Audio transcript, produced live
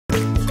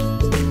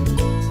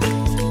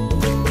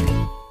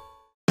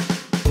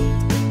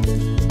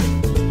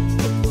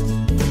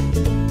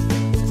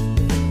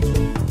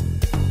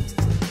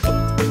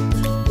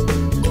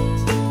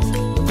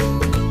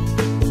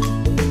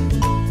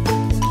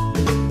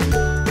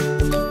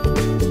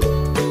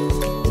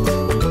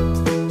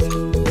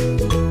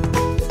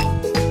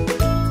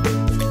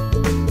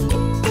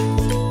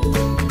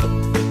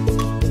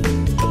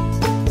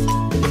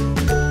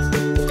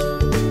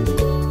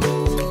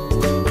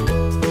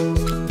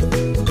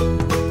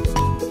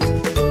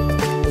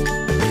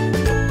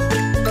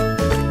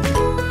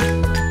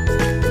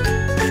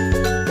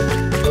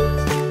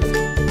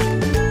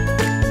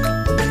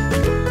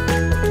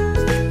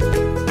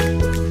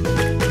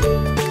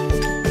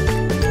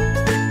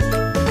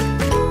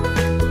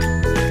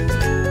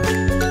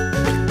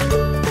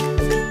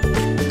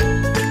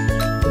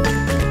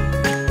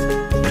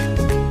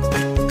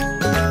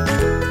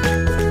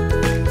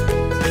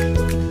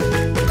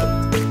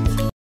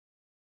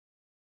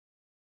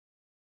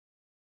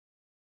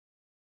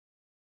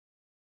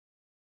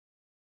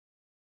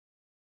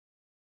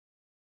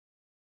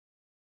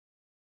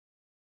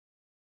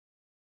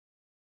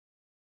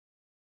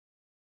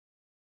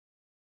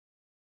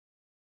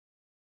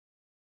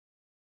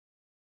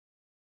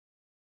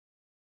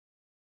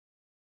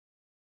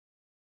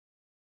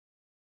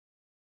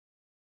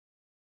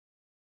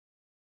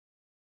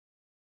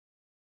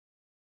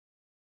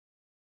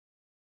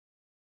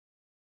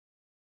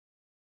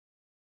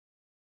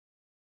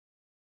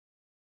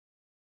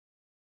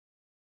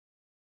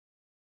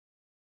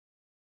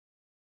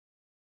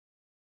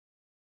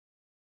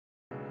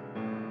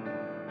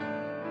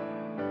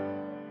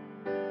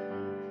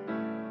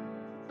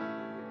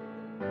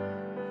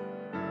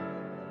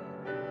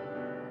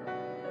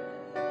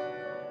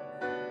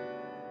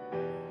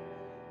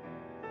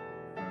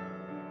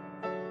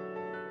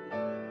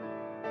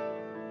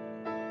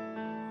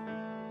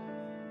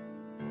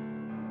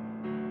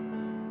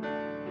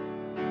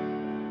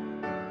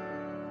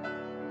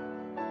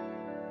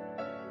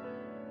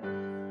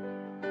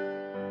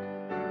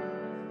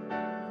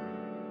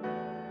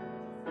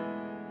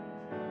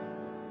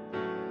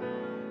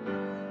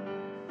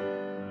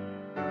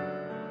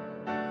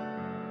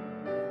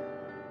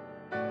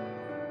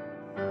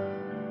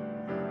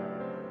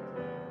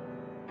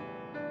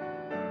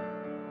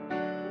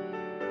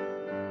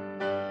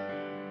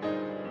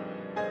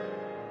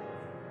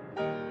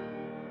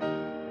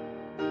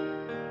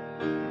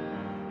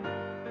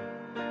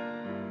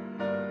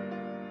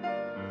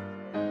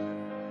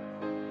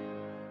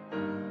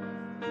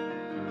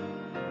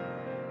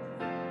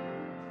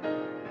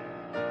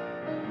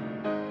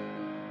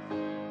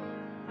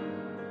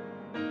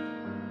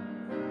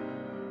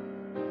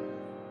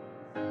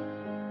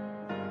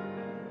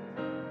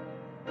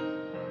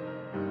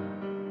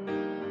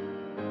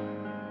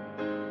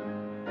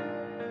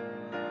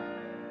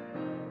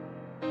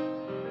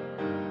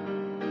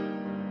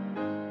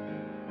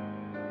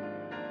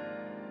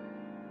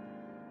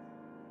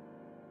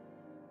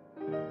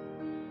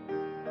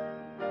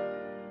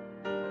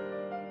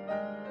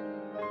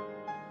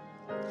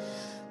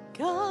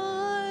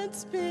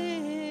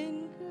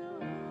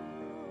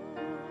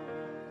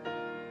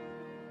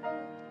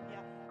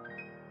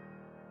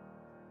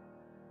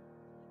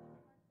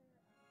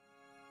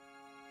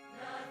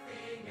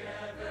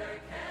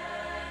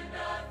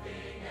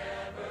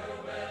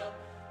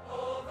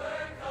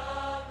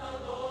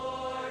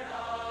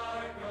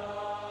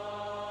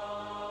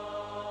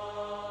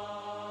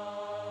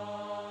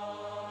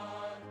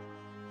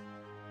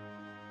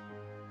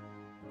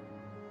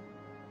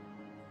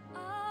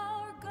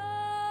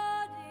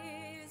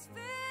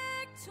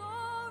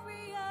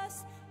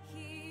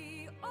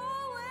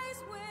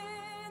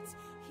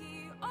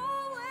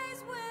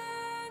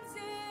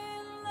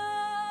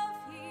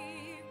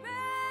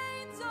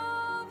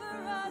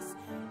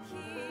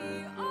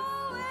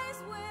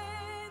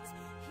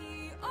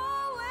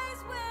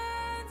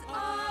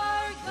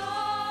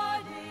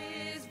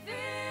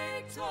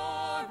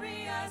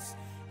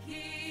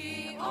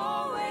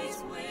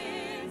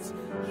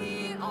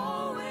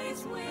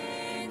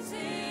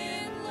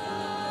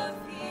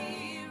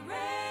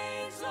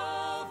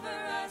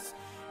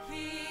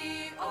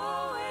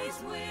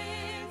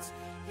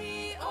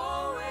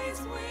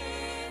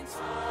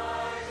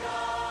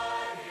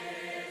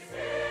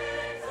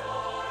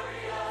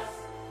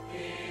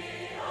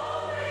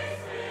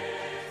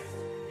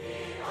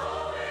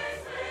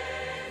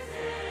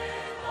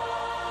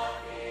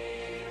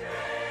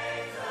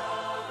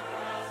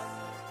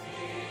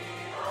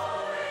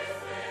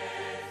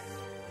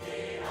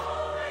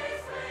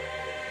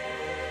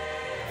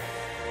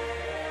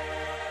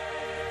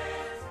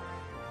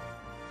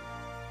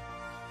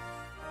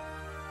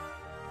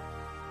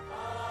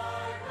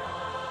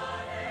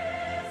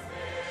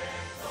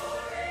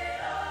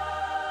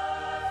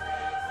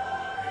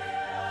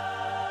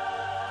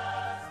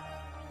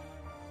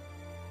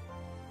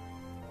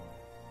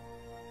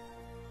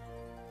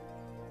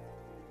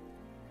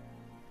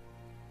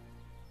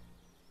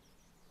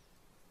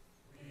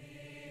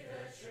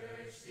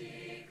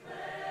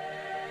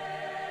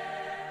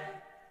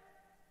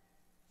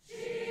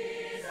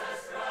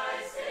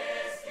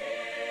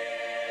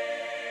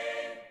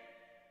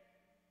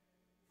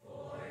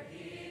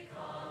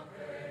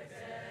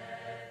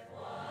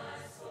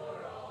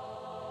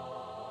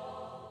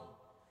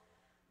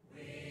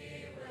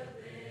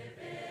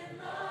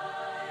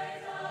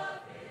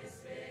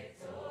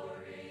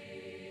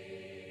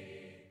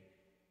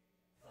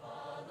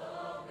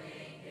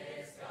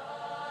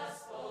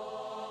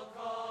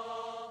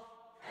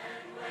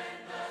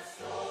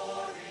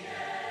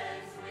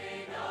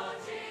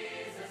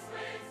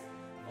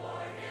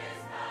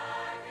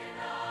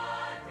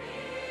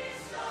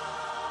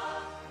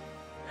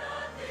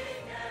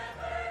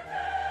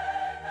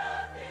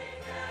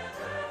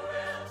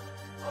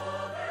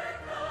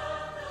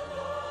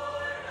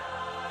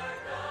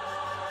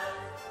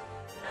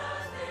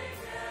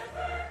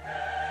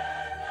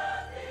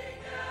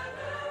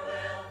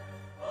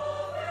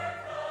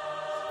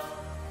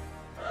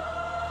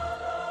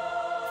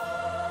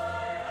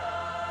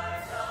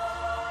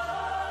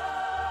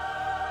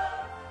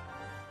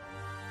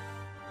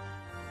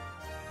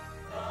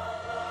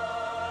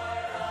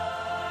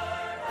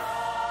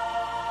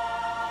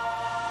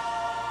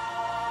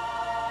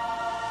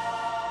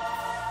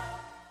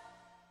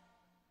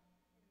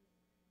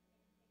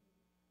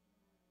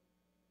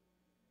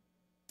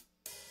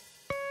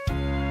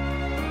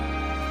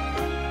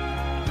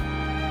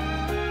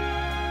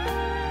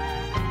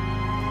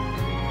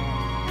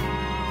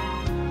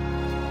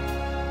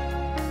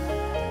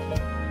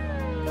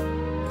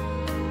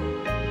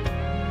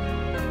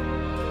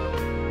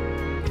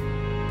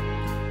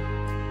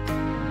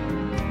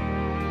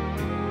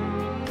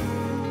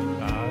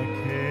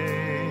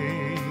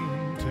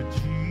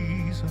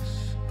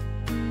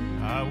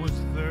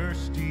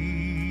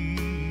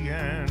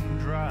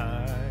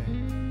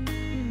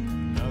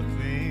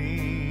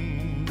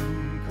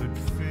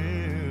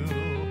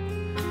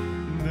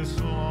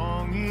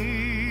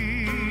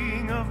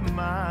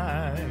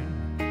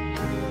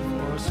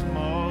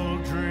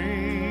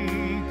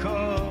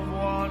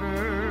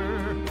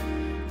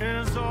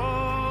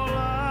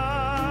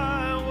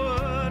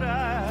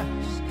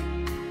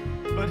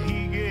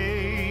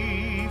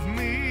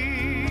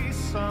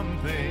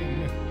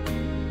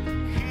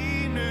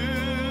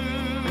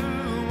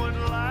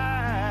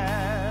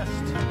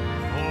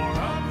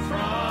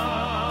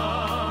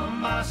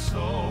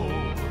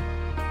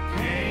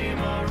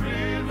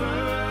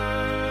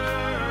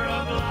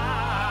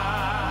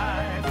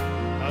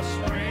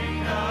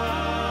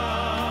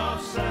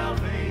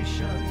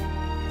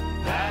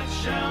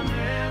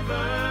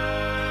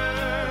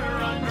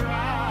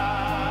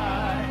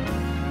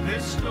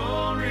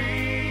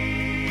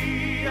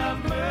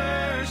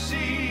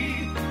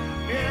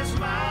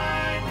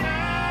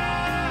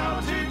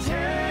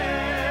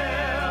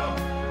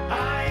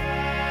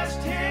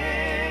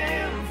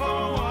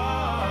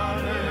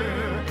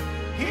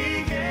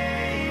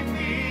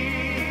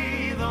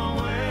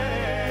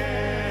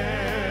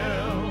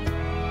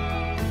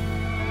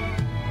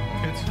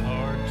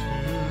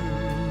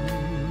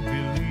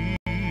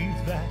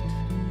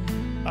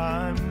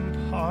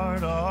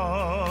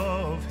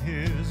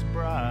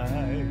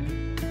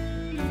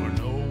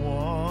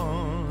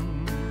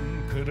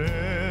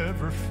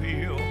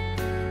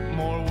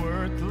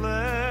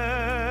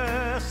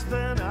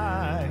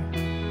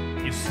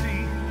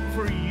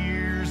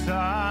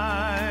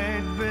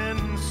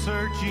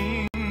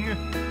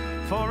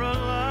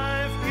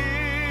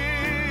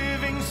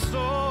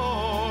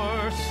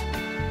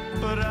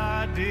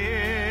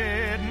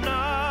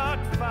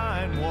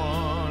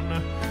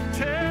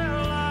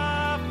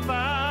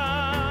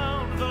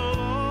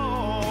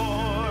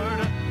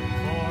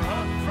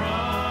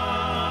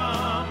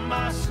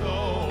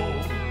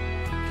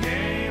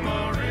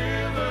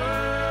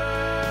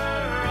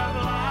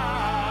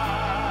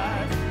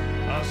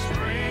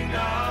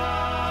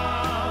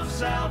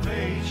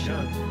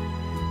salvation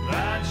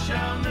that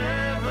shall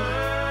never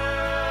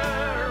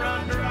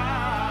run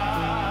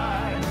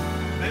dry.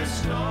 This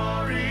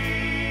story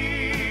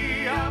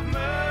of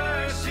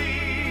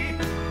mercy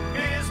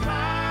is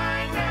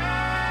mine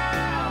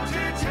now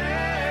to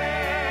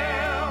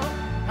tell.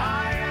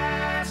 I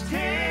asked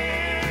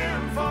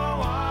him for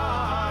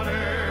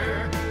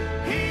water,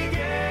 he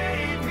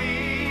gave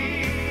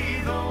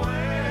me the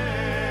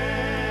well.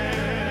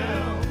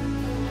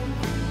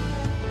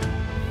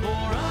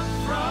 For up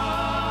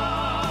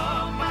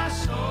from my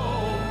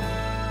soul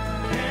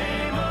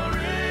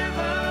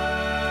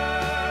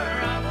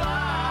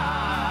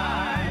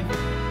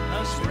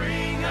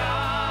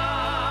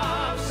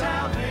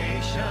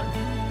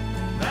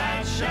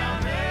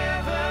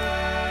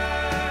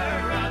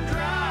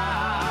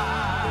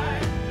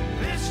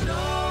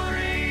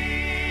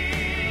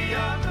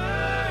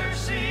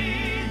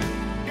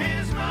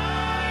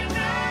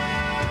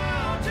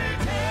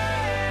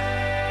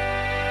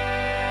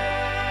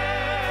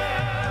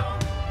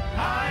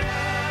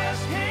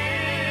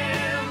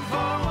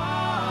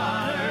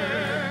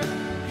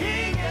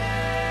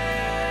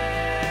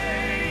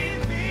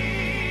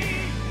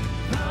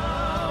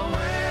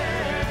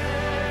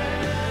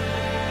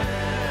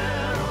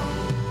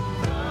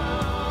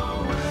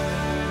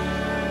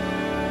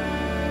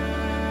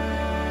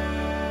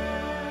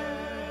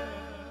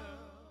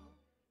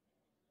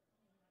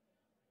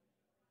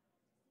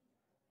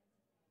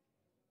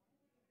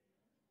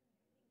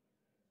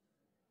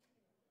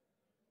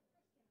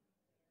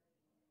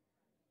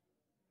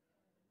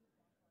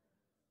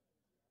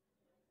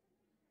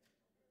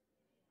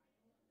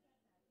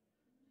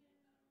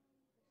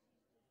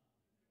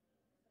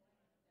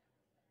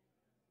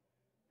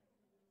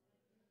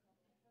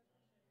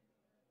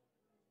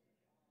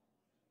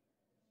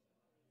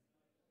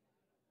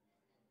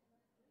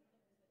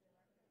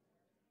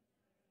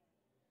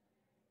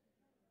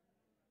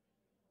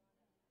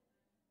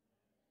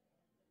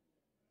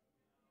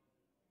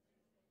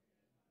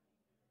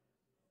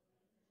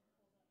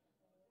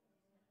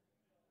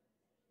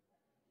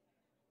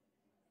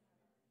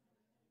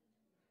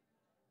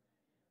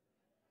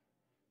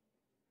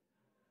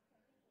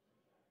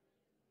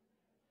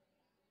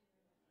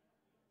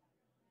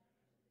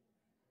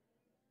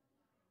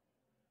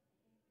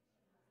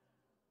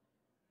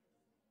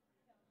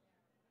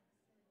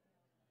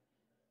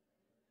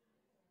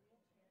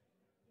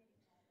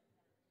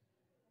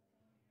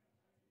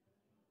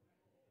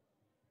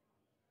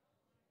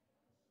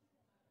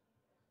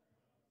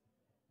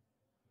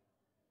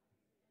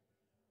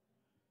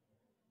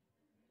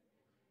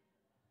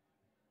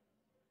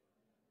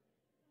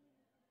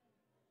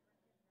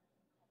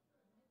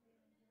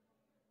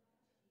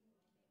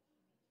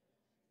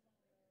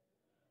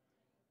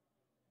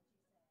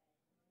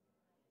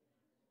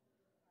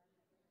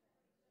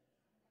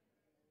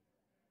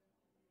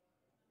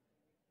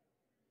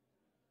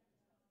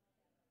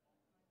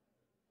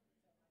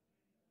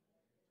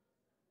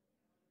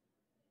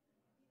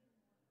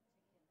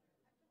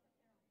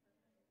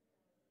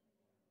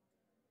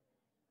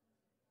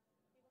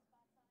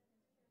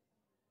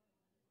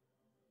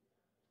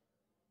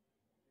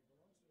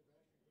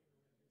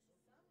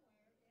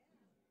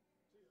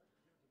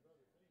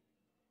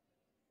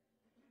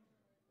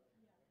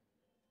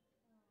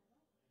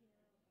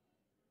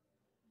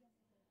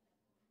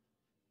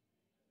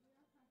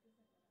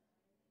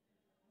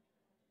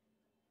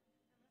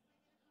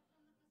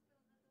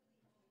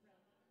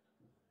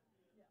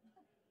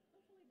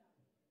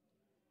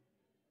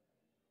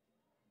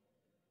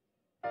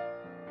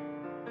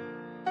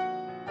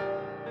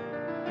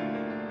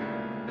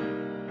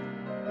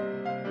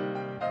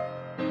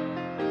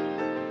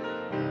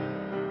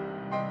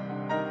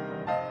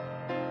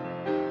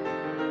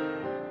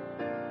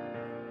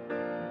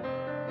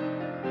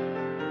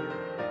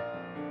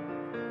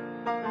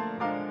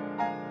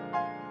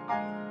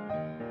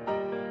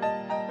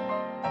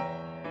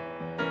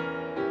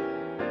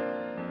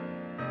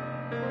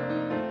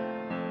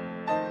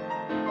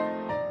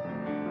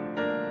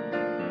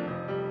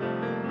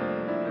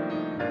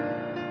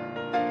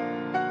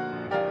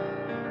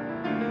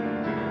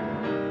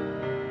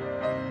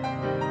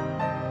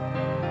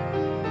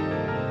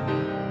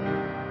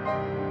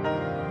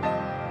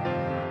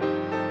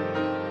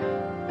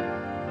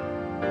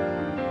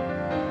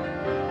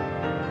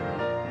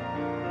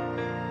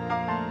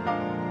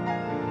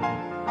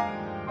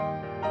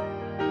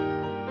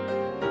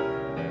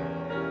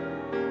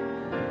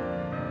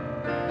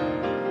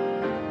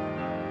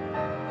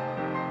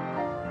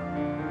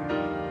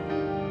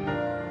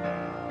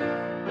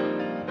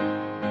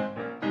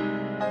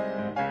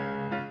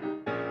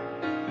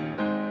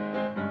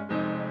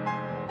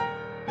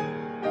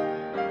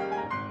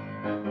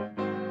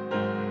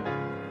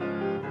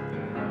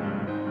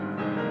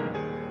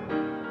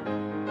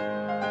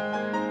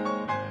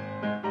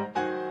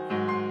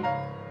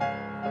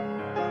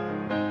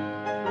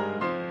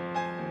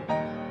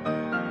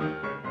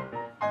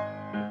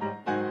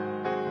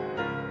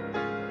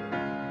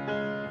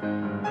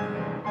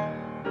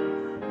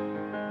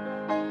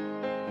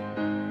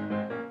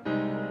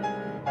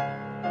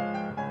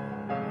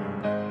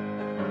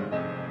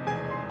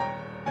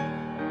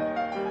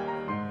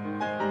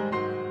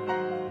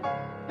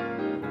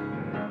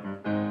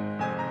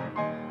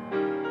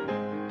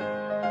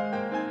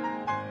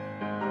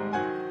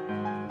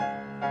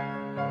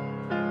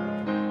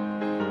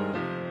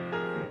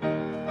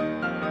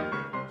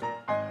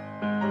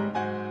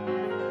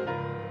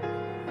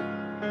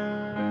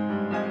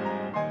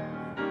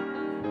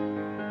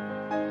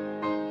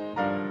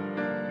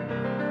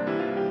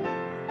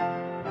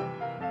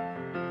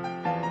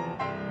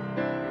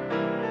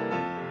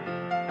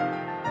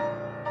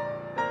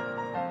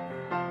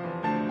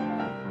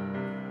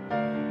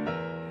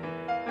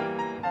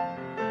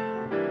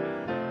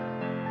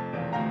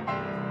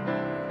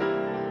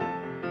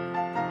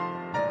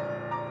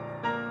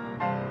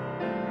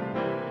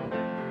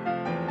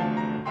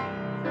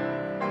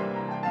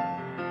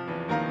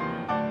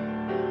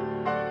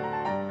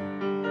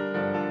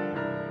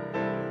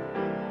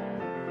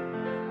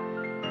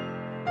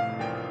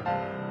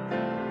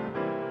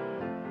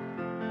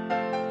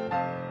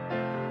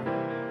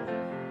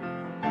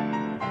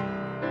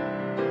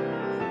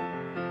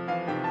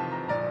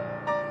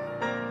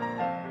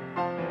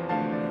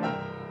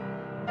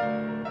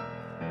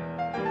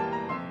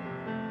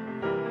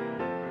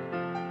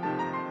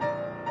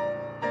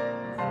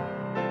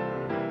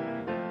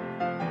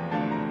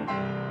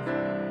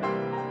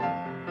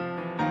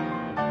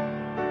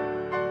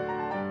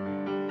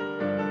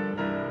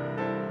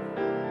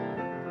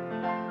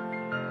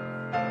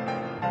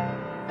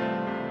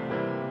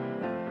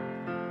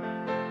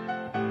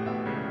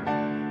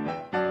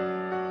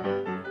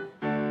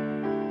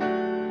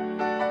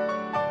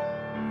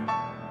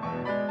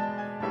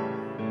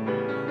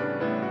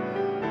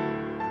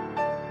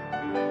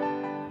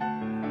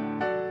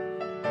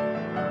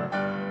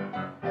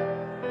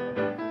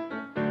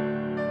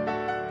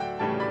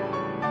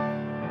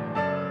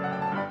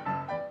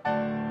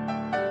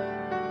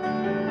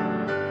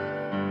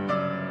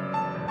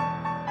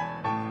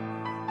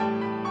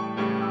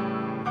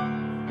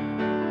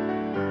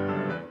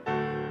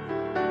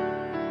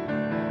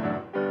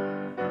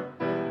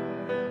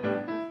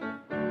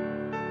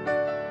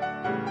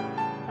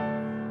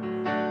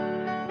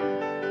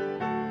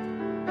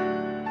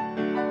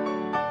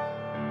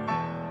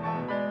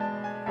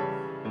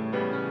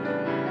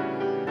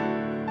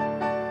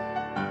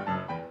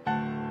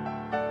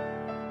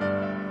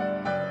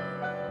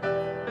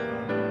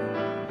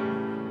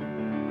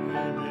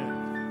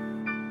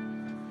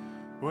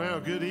Well,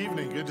 good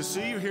evening. Good to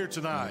see you here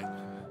tonight.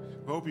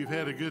 Hope you've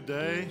had a good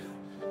day.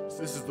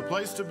 This is the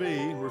place to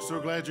be. We're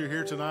so glad you're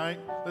here tonight.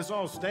 Let's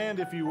all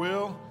stand, if you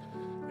will,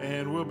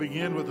 and we'll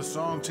begin with the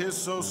song, "'Tis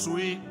So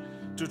Sweet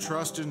to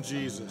Trust in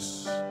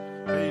Jesus."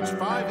 Page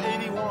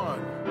 581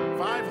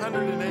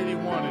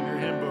 in your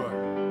hymn book.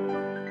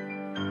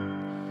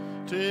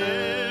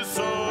 "'Tis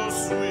so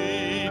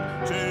sweet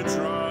to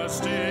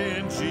trust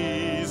in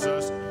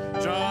Jesus,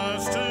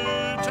 just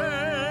to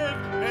take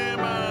him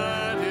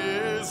at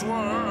his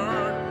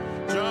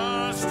word,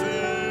 just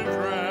to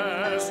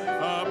press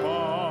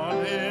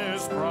upon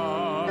his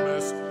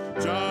promise,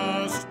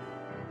 just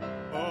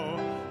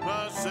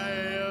thus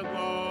saith the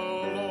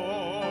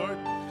Lord.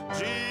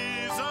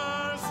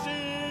 Jesus,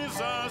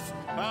 Jesus,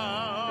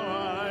 how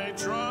I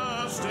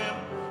trust him,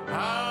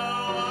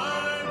 how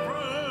I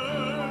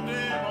proved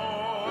him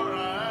o'er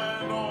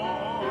and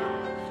o'er.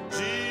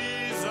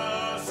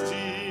 Jesus,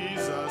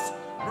 Jesus,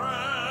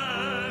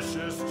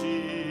 precious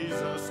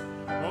Jesus,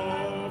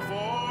 oh,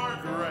 for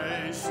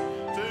grace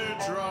to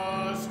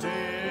trust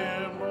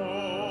him more.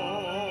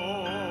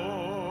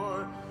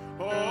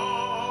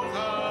 Oh,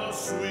 how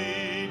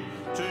sweet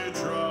to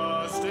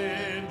trust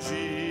in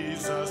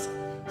Jesus,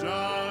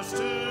 just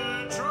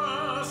to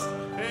trust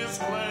his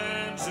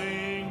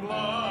cleansing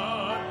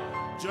blood,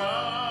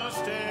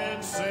 just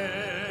in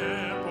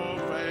simple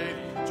faith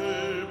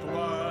to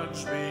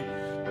plunge me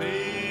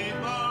beneath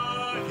the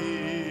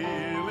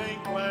healing,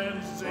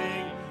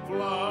 cleansing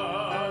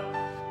flood.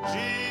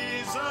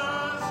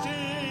 Jesus,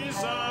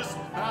 Jesus,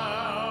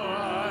 how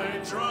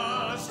I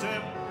trust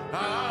him,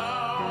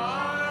 how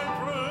I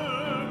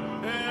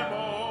prove him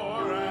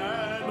o'er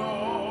and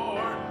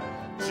o'er.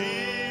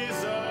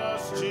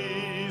 Jesus,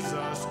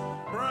 Jesus,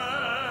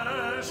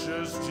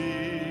 precious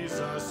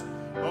Jesus,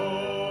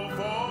 oh,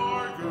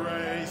 for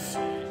grace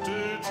to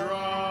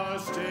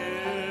trust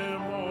him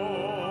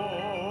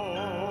more.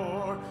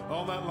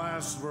 On that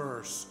last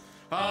verse,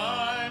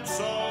 I'm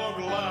so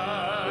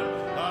glad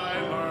I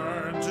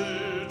learned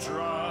to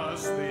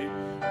trust thee,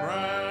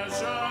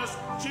 precious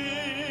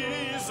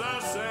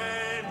Jesus,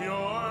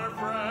 Savior,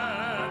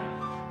 friend,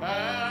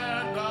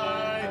 and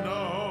I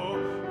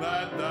know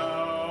that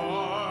thou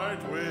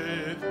art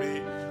with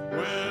me,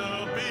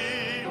 will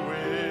be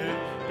with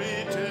me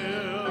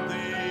till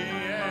the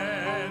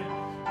end.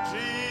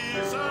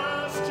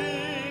 Jesus,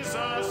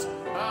 Jesus,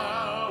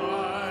 how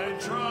I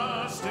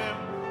trust him,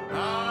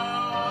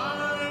 how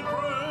I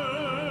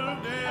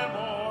proved him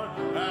o'er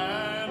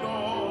and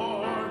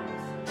o'er.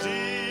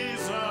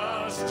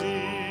 Jesus,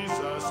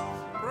 Jesus,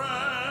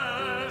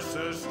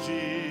 precious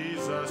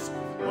Jesus,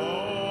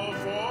 oh,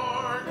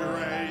 for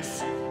grace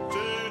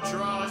to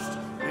trust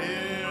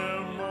him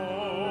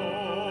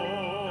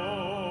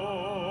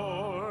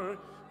more.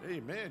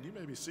 Amen. You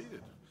may be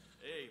seated.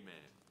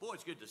 Amen. Boy,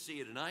 it's good to see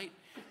you tonight.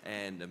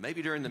 And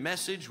maybe during the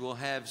message, we'll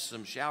have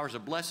some showers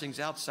of blessings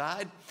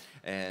outside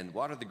and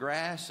water the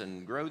grass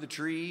and grow the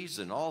trees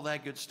and all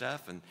that good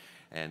stuff.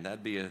 And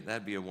that'd be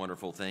a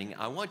wonderful thing.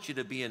 I want you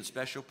to be in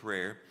special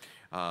prayer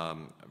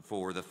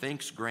for the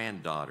Fink's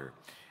granddaughter.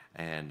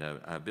 And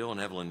Bill and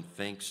Evelyn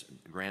Fink's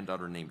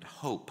granddaughter named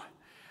Hope.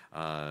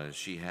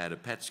 She had a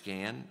PET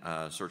scan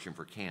searching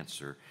for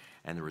cancer,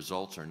 and the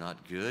results are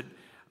not good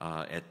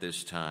at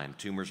this time.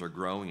 Tumors are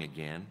growing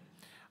again.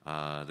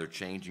 They're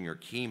changing her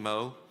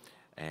chemo,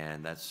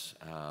 and that's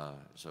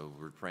so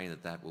we're praying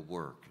that will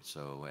work.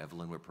 So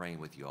Evelyn, we're praying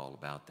with you all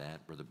about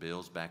that. Brother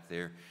Bill's back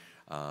there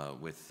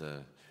with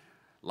the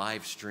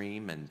live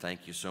stream, and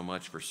thank you so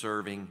much for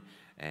serving.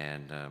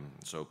 And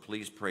so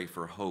please pray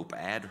for Hope.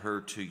 Add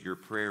her to your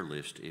prayer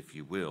list, if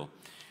you will.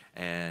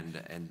 And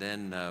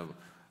then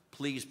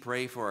please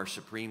pray for our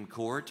Supreme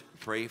Court.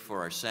 Pray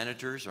for our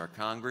senators, our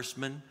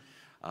congressmen.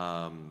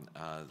 A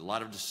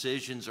lot of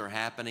decisions are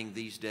happening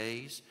these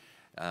days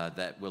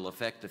that will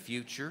affect the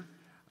future.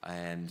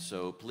 And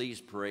so please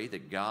pray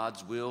that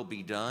God's will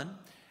be done,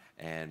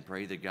 and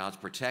pray that God's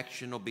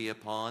protection will be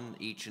upon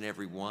each and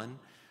every one.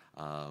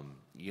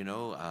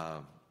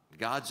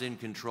 God's in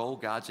control,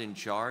 God's in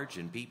charge,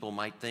 and people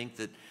might think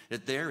that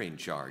they're in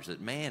charge, that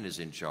man is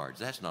in charge.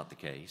 That's not the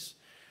case.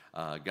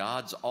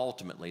 God's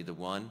ultimately the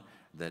one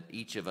that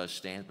each of us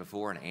stands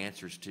before and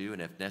answers to,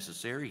 and if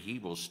necessary, he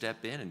will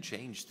step in and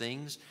change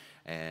things.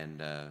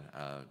 And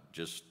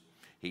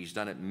he's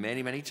done it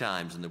many, many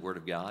times in the Word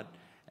of God,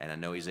 and I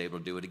know he's able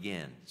to do it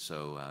again.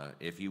 So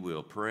if you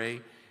will, pray,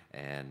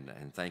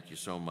 and thank you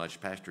so much.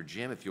 Pastor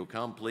Jim, if you'll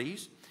come,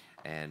 please,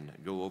 and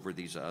go over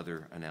these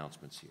other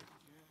announcements here.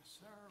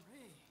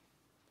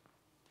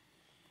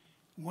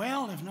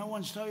 Well, if no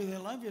one's told you they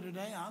love you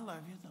today, I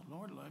love you. The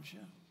Lord loves you.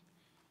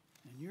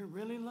 And you're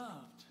really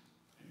loved.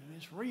 And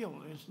it's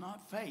real. It's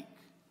not fake.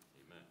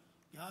 Amen.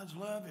 God's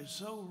love is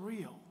so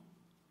real.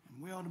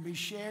 And we ought to be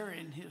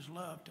sharing his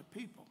love to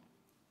people.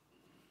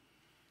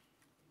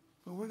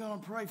 But we're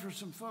going to pray for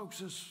some folks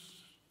this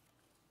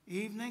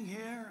evening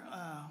here.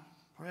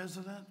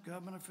 President,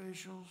 government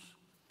officials.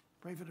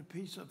 Pray for the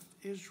peace of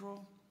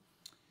Israel.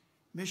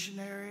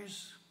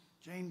 Missionaries.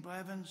 Jane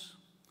Blevins,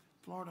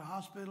 Florida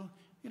Hospital.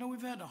 You know,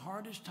 we've had the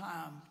hardest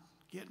time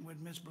getting with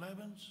Miss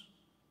Blevins.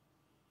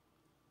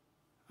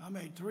 I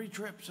made 3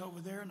 trips over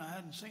there and I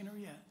hadn't seen her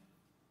yet.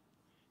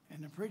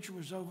 And the preacher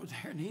was over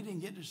there and he didn't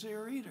get to see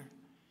her either.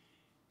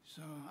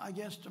 So I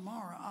guess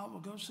tomorrow I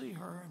will go see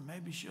her and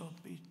maybe she'll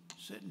be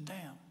sitting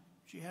down.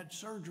 She had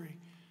surgery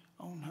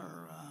on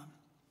her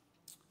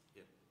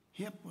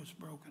hip was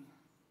broken.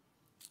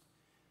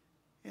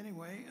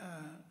 Anyway,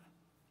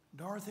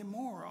 Dorothy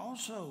Moore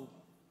also,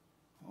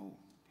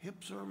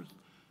 hip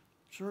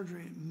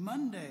surgery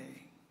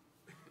Monday.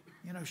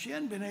 You know, she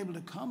hadn't been able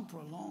to come for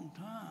a long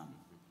time.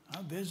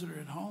 I visited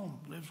her at home,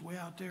 lives way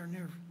out there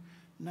near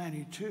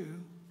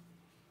 92.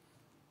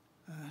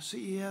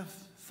 CEF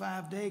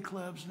 5-day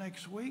clubs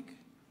next week.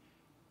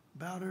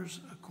 Bowder's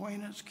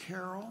acquaintance,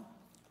 Carol,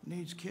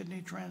 needs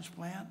kidney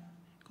transplant.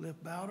 Cliff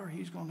Bowder,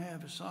 he's going to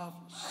have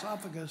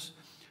esophagus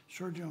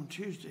surgery on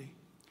Tuesday.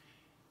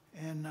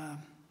 And I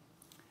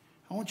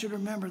want you to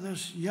remember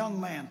this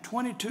young man,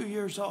 22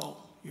 years old.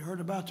 You heard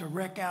about the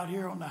wreck out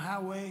here on the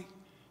highway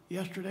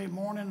yesterday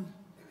morning.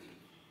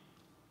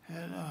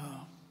 Had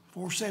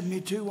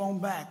 472 on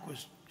back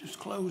was just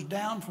closed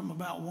down from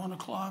about 1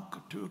 o'clock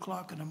or 2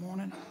 o'clock in the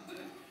morning.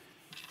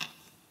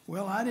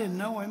 Well, I didn't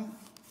know him,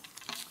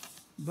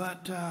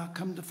 but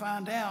come to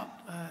find out,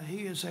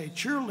 he is a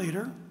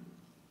cheerleader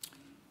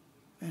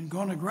and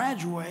going to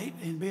graduate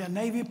and be a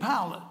Navy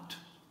pilot.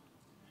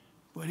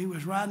 But he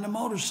was riding a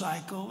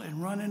motorcycle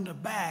and running the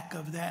back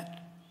of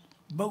that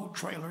boat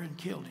trailer and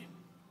killed him.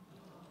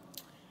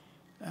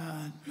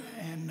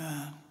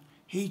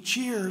 He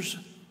cheers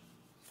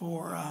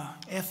for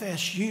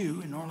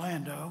FSU in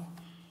Orlando,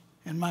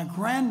 and my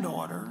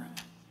granddaughter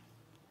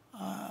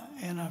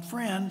and a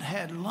friend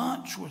had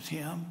lunch with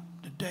him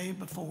the day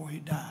before he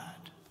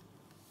died.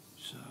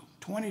 So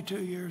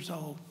 22 years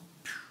old,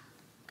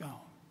 gone.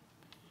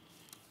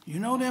 You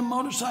know them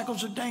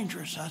motorcycles are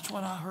dangerous. That's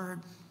what I heard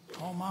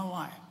all my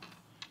life.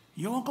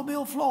 Your Uncle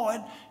Bill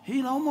Floyd,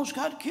 he almost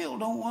got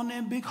killed on one of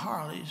them big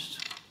Harleys.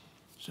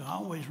 So I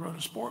always rode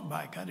a sport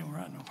bike. I didn't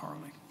ride no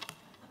Harley.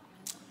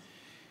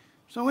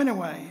 So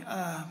anyway,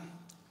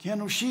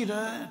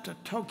 Kenoshita to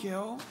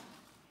Tokyo,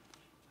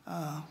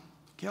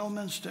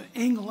 Kelman's to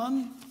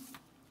England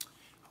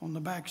on the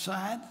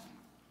backside,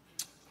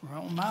 or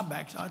on my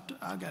backside.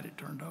 I got it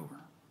turned over.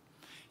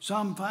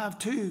 Psalm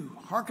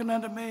 5:2, hearken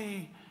unto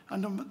me,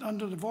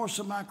 under the voice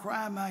of my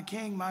cry, my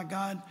King, my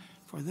God,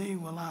 for thee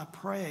will I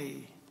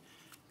pray.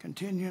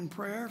 Continue in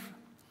prayer.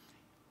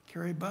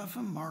 Carrie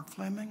Buffum, Mark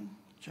Fleming,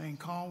 Jane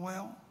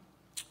Caldwell,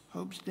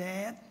 Hope's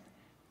dad,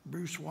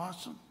 Bruce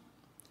Watson,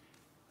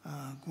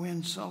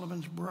 Gwen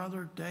Sullivan's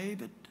brother,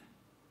 David,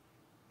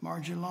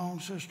 Margie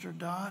Long's sister,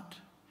 Dot,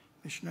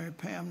 Missionary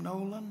Pam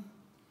Nolan,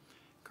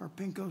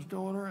 Karpinko's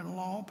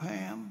daughter-in-law,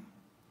 Pam,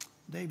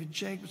 David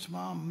Jacobs'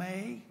 mom,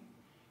 May,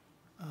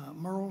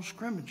 Merle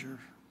Scrimmager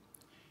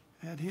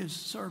had his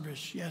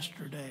service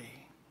yesterday.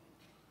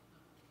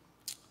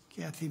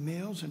 Kathy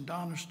Mills and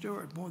Donna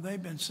Stewart, boy,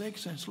 they've been sick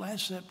since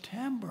last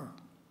September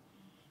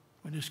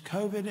with this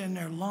COVID in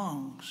their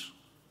lungs.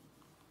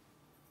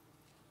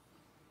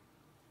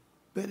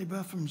 Betty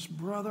Buffum's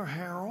brother,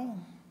 Harold,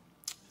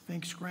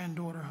 Fink's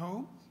granddaughter,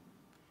 Hope,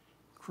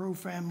 Crow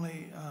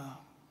family,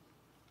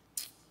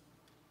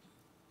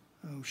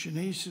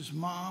 Shanice's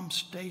mom,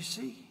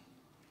 Stacy,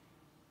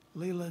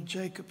 Leela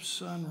Jacobs'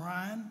 son,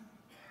 Ryan,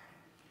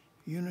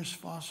 Eunice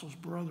Fossil's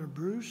brother,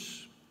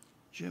 Bruce,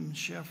 Jim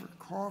Shepard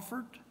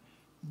Crawford,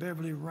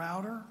 Beverly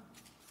Router.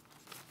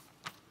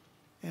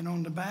 And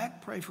on the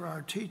back, pray for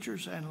our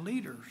teachers and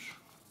leaders.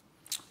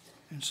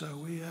 And so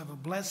we have a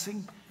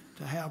blessing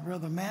to have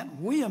Brother Matt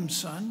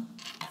Williamson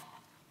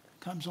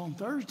comes on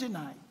Thursday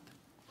night.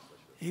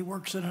 He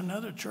works at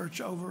another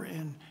church over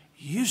in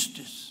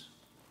Eustis.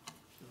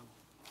 So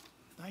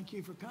thank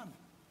you for coming.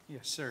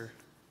 Yes, sir.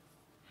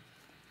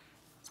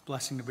 It's a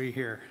blessing to be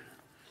here.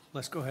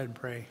 Let's go ahead and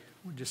pray.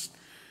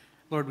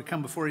 Lord, we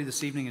come before you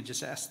this evening and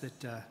just ask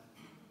that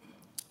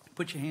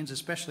put your hands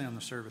especially on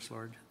the service,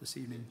 Lord, this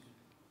evening,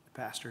 the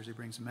pastor as he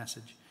brings a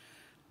message.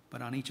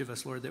 But on each of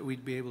us, Lord, that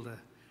we'd be able to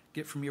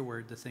get from your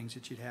word the things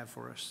that you'd have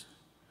for us.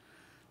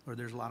 Lord,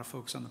 there's a lot of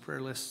folks on the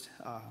prayer list,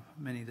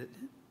 many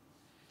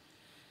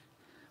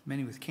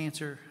with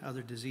cancer,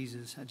 other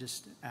diseases. I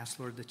just ask,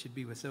 Lord, that you'd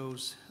be with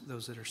those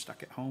that are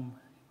stuck at home,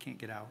 can't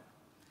get out.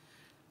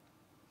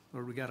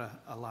 Lord, we got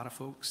a lot of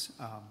folks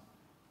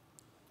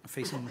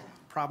facing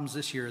problems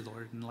this year,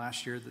 Lord, and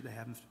last year that they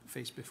haven't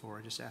faced before.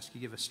 I just ask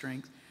you give us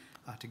strength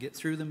to get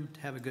through them,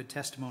 to have a good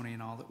testimony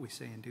in all that we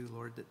say and do,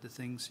 Lord, that the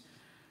things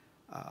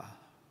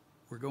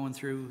we're going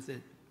through,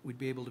 that we'd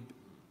be able to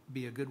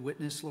be a good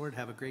witness, Lord,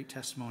 have a great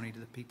testimony to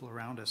the people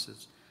around us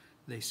as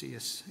they see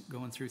us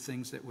going through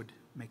things that would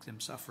make them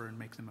suffer and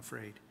make them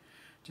afraid.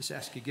 Just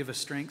ask you give us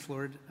strength,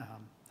 Lord.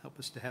 Help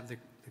us to have the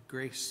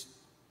grace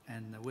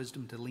and the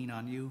wisdom to lean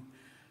on you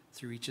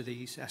through each of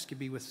these. Ask you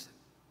be with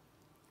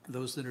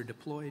those that are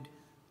deployed,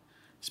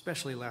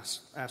 especially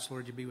ask,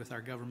 Lord, you be with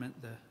our government,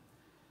 the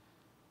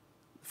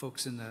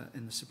folks in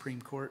the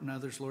Supreme Court and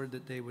others, Lord,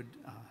 that they would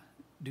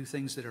do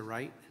things that are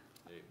right,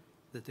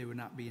 that they would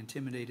not be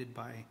intimidated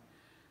by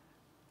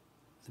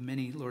the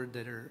many, Lord,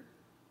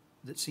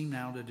 that seem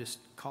now to just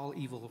call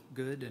evil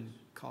good and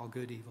call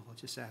good evil. I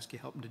just ask you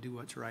help them to do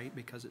what's right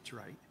because it's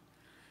right.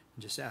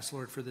 And just ask,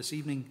 Lord, for this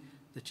evening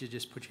that you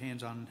just put your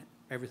hands on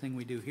everything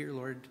we do here,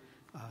 Lord.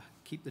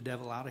 Keep the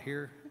devil out of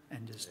here,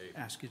 and just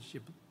ask you to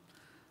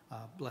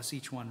bless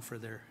each one for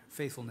their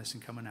faithfulness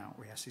in coming out.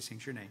 We ask these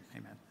things in your name.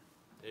 Amen.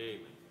 Amen.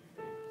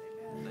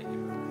 Thank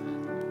you.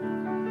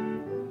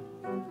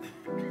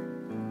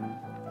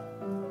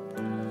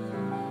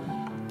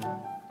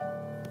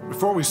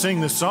 Before we sing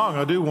this song,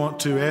 I do want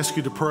to ask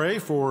you to pray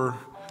for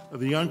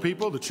the young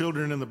people, the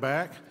children in the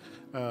back.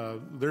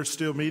 They're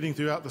still meeting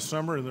throughout the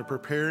summer, and they're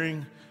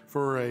preparing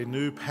for a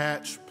new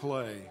Patch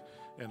play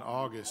in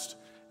August.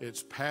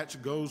 It's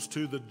Patch Goes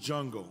to the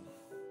Jungle,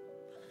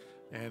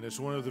 and it's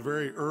one of the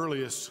very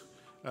earliest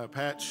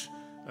Patch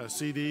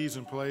CDs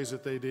and plays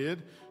that they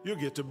did. You'll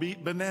get to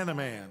meet Banana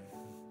Man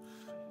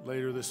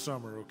later this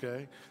summer,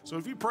 okay? So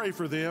if you pray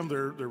for them,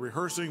 they're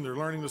rehearsing, they're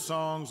learning the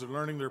songs, they're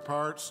learning their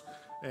parts,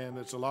 and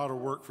it's a lot of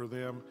work for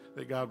them,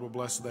 that God will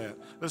bless that.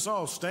 Let's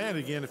all stand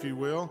again, if you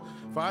will.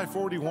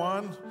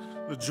 541,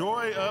 The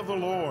Joy of the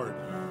Lord.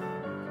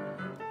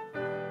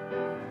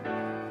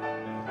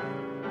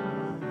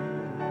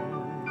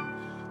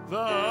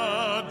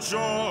 The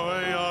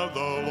joy of the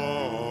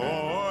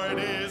Lord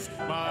is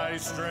my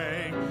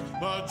strength.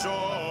 The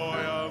joy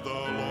of the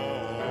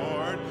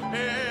Lord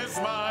is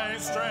my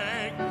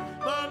strength.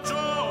 The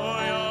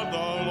joy of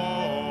the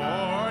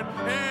Lord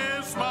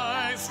is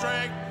my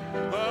strength.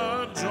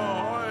 The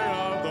joy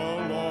of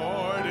the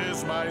Lord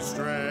is my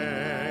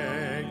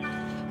strength.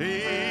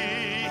 He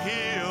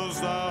heals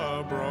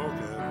the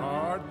broken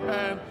heart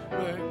and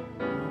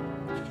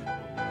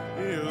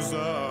heals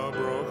the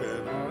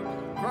broken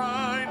heart.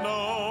 Cry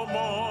no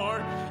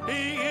more.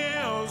 He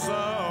heals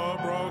the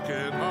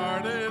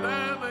brokenhearted,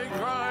 and they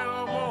cry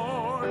no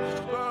more.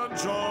 The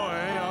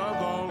joy of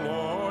the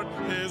Lord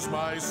is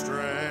my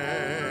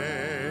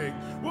strength.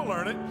 We'll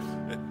learn it.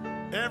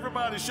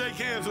 Everybody shake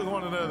hands with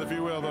one another, if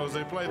you will, though, as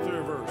they play through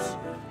a verse.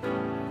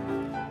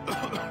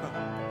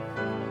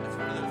 That's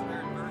one of those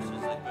weird verses they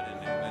put in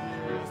there.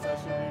 Yes, I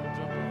shouldn't even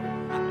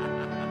jump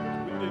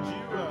on. When did you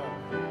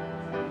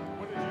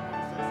want to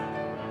say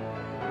something about?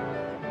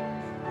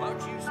 Why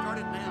don't you start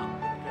it now?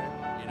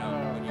 You know,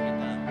 when you get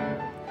done.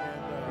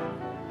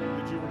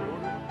 And did you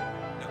record it? No.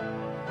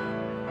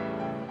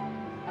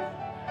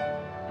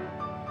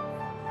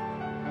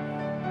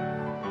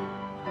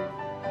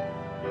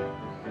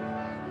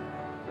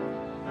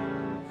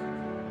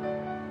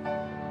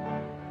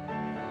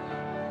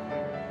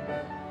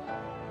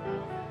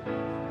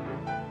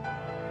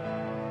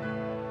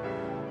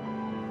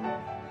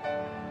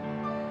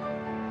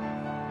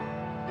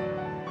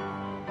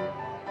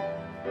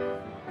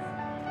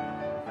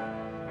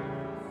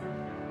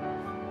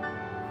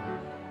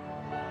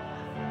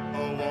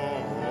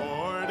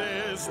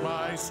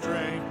 My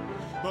strength,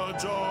 the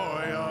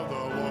joy of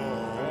the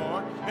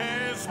Lord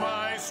is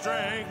my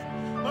strength.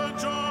 The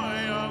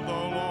joy of the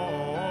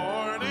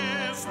Lord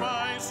is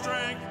my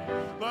strength.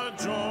 The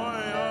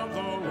joy of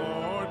the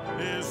Lord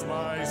is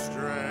my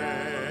strength.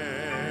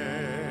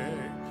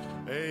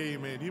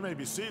 Amen. You may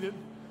be seated.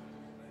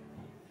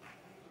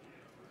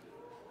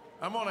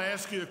 I'm going to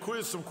ask you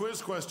some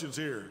quiz questions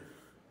here.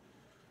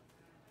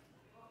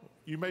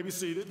 You may be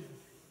seated.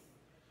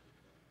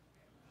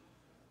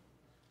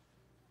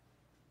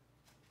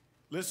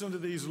 Listen to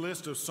these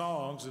lists of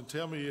songs and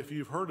tell me if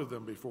you've heard of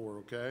them before,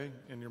 okay,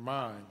 in your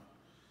mind.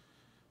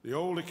 The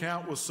old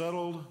account was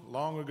settled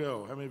long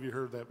ago. How many of you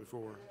heard that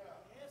before?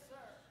 Yes, sir.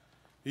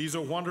 He's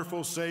a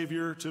wonderful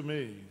Savior to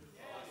me. Yes,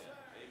 sir.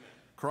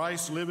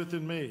 Christ liveth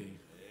in me.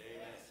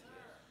 Yes, sir.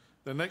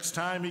 The next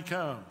time he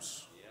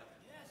comes. Yes.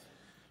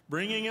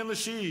 Bringing in the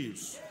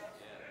sheaves. Yes.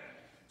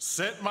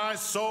 Set my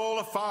soul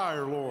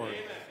afire, Lord.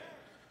 Amen.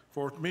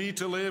 For me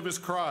to live is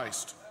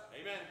Christ.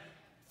 Amen.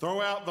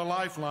 Throw out the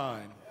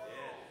lifeline.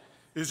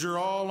 Is your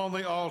all on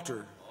the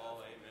altar? All,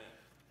 amen.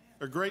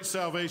 A great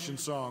salvation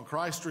song,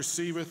 Christ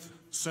receiveth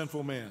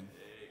sinful men. Amen.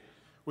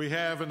 We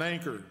have an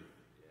anchor. Yeah.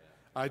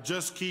 I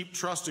just keep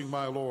trusting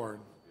my Lord.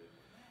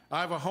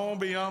 I have a home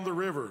beyond the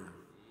river.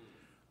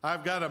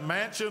 I've got a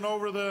mansion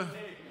over the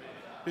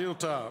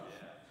hilltop.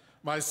 Yeah.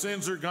 My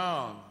sins are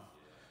gone.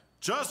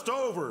 Just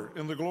over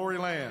in the glory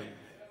land.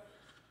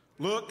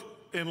 Look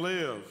and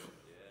live.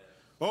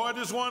 Oh, it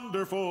is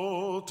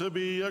wonderful to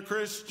be a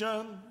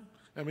Christian.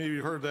 How many of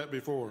you heard that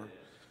before?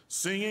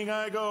 Singing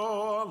I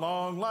go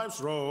along life's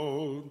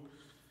road.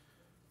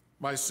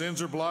 My sins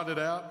are blotted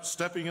out,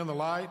 stepping in the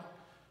light,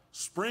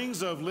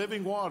 springs of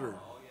living water.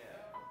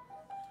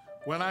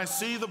 When I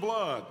see the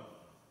blood,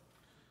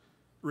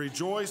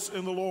 rejoice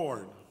in the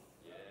Lord.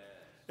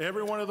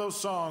 Every one of those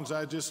songs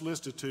I just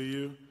listed to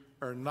you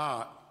are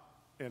not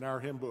in our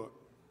hymn book.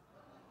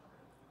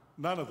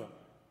 None of them.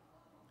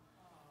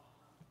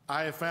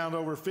 I have found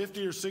over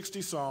 50 or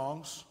 60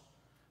 songs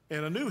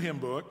in a new hymn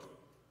book,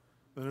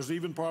 and there's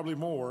even probably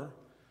more,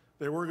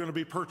 that we're going to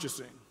be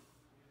purchasing.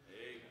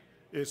 Amen.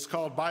 It's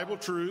called Bible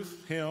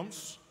Truth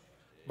Hymns,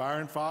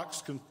 Byron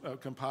Fox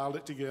compiled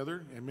it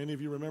together, and many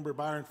of you remember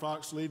Byron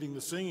Fox leading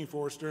the singing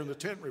for us during the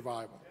tent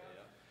revival.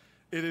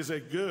 It is a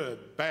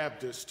good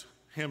Baptist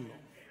hymnal.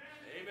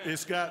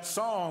 It's got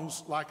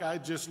songs like I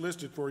just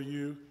listed for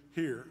you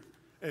here,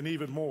 and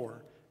even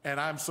more. And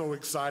I'm so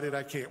excited,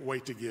 I can't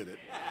wait to get it.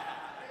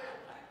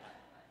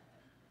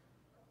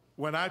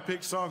 When I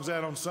pick songs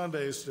out on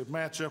Sundays to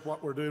match up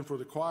what we're doing for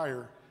the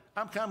choir,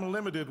 I'm kind of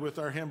limited with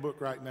our hymn book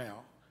right now.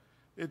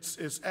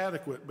 It's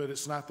adequate, but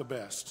it's not the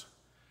best.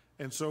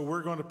 And so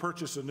we're going to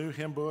purchase a new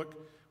hymn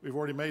book. We've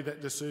already made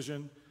that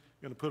decision.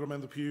 Going to put them in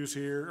the pews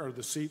here, or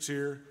the seats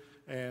here,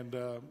 and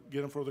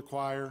get them for the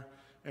choir.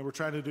 And we're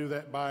trying to do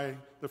that by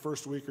the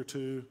first week or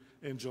two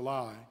in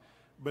July.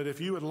 But if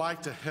you would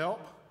like to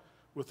help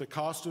with the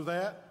cost of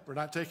that, we're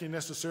not taking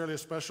necessarily a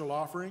special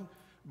offering,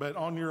 but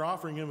on your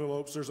offering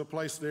envelopes, there's a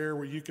place there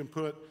where you can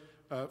put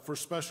for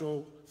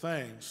special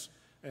things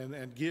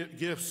and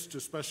gifts to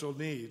special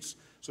needs.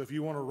 So if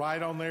you want to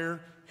write on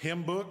there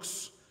hymn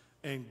books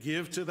and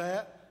give to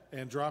that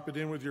and drop it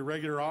in with your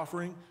regular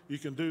offering, you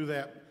can do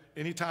that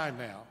anytime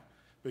now,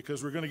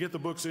 because we're going to get the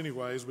books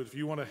anyways. But if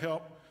you want to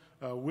help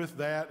with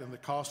that and the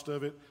cost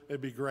of it, it'd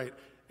be great.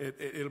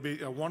 It'll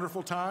be a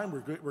wonderful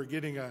time. We're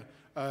getting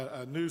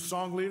a new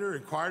song leader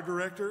and choir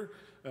director,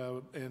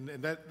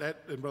 and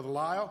Brother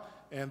Lyle,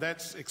 and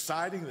that's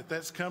exciting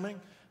that's coming.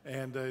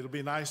 And it'll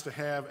be nice to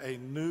have a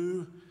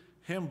new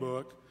hymn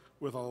book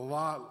with a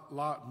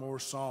lot more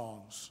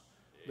songs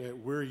that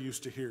we're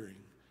used to hearing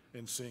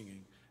and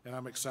singing, and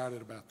I'm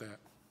excited about that.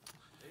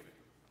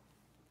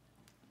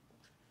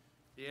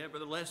 Yeah,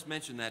 Brother Les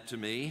mentioned that to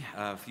me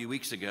a few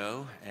weeks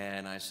ago,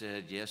 and I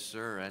said, yes,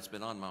 sir, that's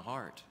been on my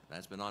heart.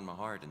 That's been on my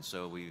heart. And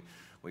so we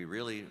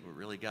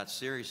really got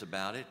serious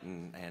about it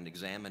and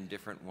examined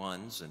different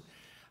ones. And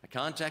I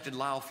contacted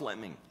Lyle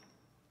Fleming.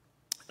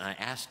 I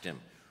asked him,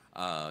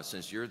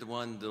 since you're the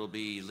one that'll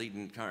be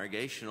leading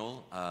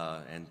congregational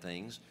and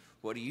things,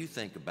 what do you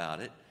think about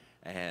it?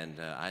 And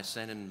I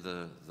sent him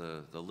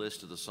the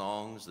list of the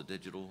songs, the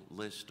digital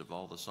list of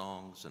all the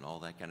songs and all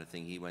that kind of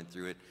thing. He went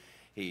through it.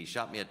 He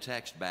shot me a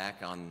text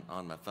back on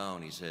my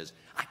phone. He says,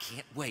 I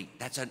can't wait.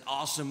 That's an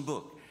awesome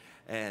book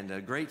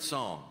and great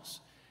songs.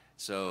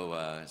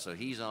 So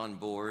he's on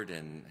board,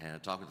 and I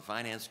talked with the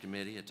finance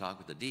committee. I talked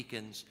with the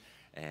deacons,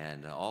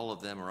 and all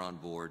of them are on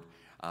board.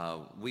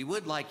 We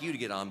would like you to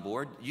get on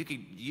board.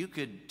 You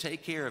could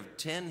take care of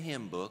 10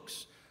 hymn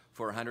books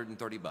for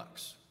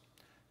 $130.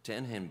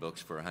 10 hymn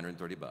books for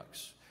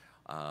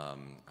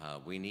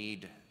 $130. We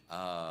need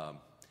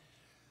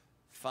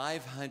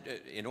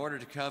 500 in order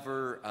to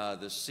cover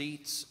the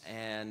seats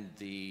and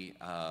the.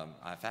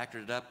 I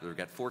factored it up. We've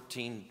got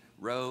 14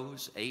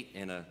 rows, 8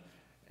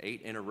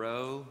 in a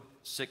row,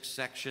 6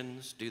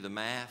 sections. Do the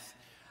math.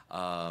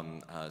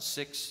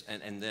 6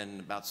 and then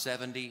about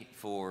 70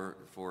 for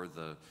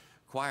the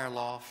choir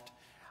loft.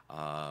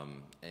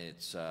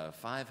 It's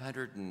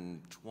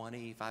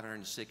 520,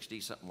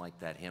 560, something like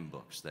that, hymn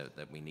books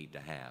that we need to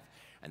have.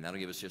 And that'll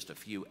give us just a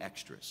few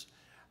extras,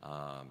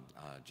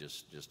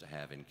 just to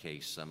have in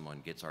case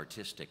someone gets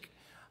artistic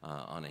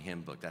on a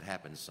hymn book. That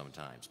happens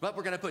sometimes. But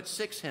we're going to put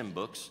 6 hymn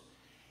books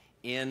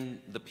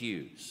in the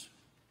pews.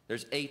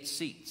 There's 8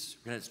 seats.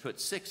 We're going to put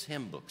 6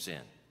 hymn books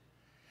in.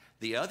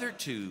 The other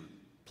 2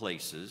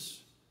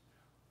 places,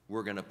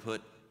 we're going to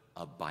put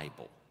a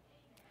Bible,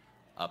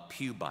 a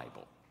pew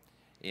Bible.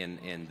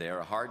 In there,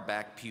 a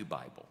hardback pew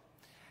Bible.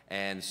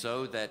 And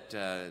so that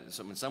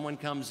so when someone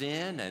comes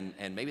in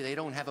and maybe they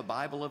don't have a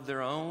Bible of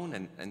their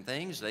own and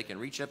things, they can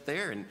reach up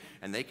there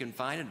and they can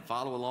find it and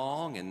follow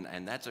along,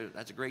 and that's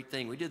a great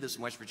thing. We did this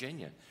in West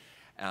Virginia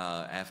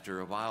after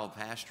a while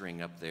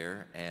pastoring up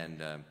there,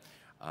 and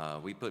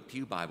we put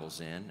pew Bibles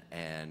in,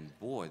 and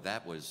boy,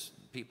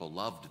 people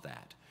loved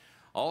that.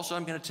 Also,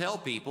 I'm going to tell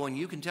people, and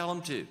you can tell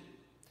them too,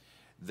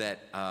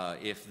 that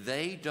if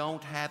they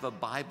don't have a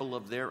Bible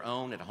of their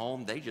own at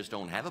home, they just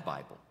don't have a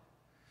Bible.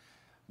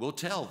 We'll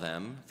tell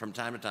them from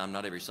time to time,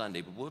 not every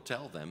Sunday, but we'll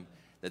tell them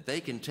that they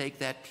can take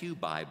that pew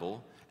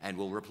Bible and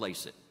we'll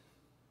replace it.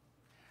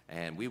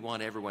 And we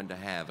want everyone to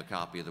have a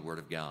copy of the Word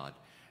of God.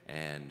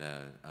 And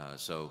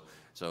so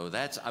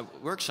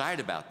we're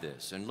excited about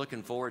this and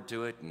looking forward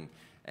to it.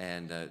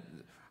 And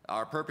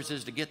our purpose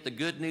is to get the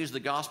good news of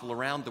the gospel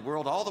around the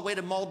world, all the way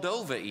to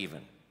Moldova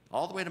even.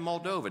 All the way to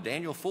Moldova.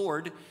 Daniel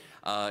Ford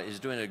is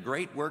doing a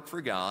great work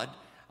for God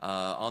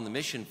on the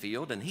mission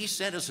field, and he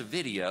sent us a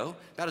video,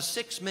 about a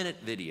 6-minute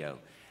video.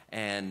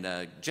 And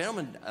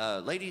gentlemen,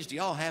 ladies, do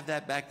y'all have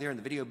that back there in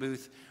the video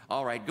booth?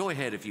 All right, go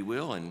ahead if you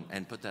will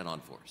and put that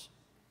on for us.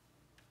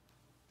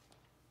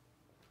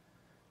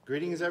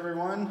 Greetings,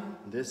 everyone.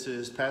 This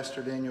is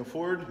Pastor Daniel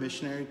Ford,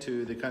 missionary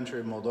to the country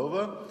of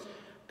Moldova,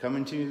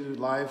 coming to you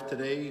live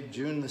today,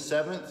 June the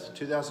 7th,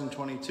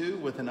 2022,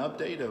 with an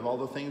update of all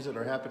the things that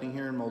are happening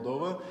here in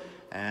Moldova.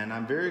 And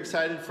I'm very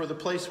excited for the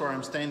place where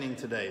I'm standing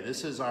today.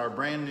 This is our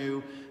brand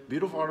new,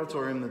 beautiful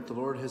auditorium that the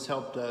Lord has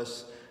helped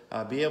us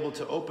be able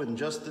to open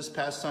just this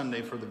past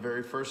Sunday for the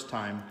very first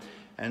time.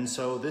 And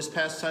so this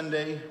past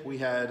Sunday, we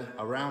had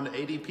around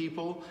 80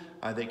 people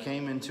that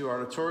came into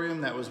our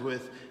auditorium. That was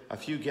with a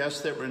few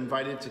guests that were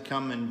invited to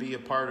come and be a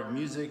part of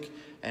music,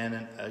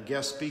 and a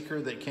guest speaker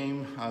that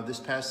came this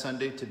past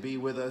Sunday to be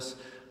with us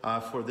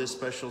for this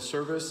special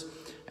service.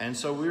 And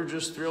so we're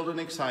just thrilled and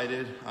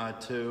excited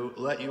to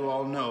let you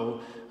all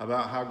know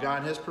about how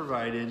God has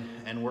provided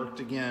and worked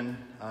again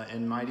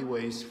in mighty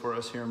ways for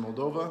us here in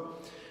Moldova.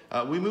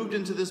 We moved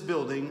into this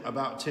building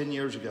about 10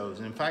 years ago.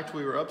 And in fact,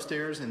 we were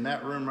upstairs in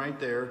that room right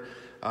there,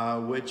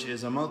 which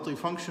is a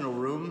multifunctional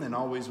room and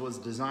always was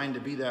designed to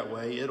be that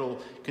way. It'll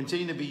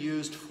continue to be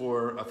used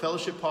for a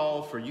fellowship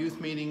hall, for youth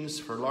meetings,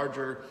 for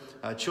larger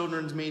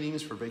children's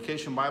meetings, for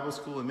Vacation Bible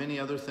School, and many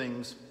other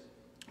things.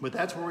 But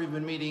that's where we've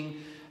been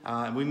meeting.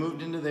 We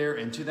moved into there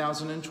in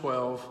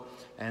 2012,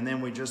 and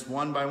then we just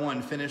one by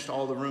one finished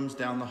all the rooms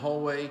down the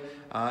hallway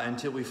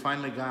until we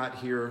finally got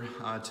here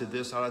to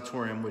this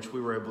auditorium, which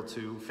we were able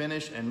to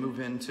finish and move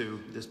into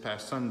this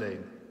past Sunday.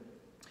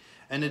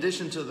 In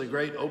addition to the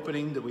great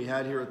opening that we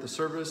had here at the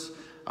service,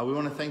 we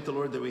want to thank the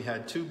Lord that we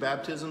had 2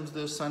 baptisms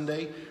this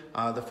Sunday.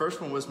 The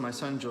first one was my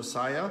son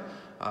Josiah,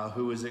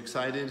 who is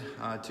excited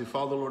to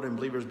follow the Lord in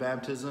believer's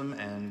baptism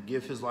and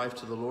give his life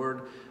to the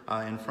Lord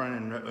in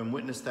front and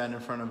witness that in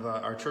front of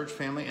our church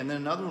family. And then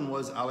another one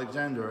was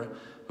Alexandra,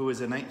 who is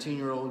a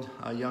 19-year-old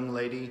young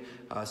lady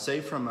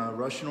saved from a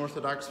Russian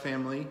Orthodox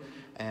family.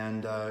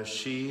 And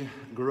she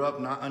grew up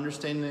not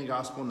understanding the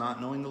gospel, not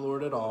knowing the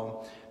Lord at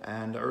all.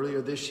 And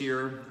earlier this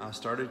year,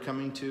 started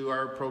coming to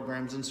our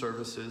programs and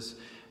services.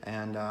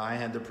 And I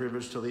had the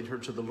privilege to lead her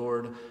to the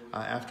Lord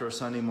after a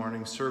Sunday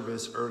morning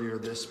service earlier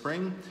this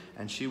spring.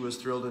 And she was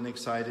thrilled and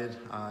excited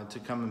to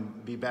come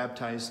and be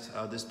baptized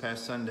this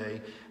past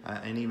Sunday,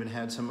 and even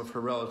had some of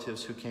her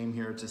relatives who came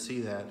here to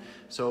see that.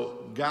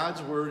 So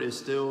God's word is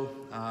still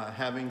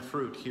having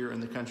fruit here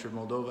in the country of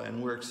Moldova,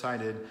 and we're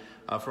excited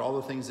for all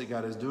the things that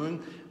God is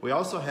doing. We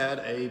also had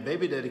a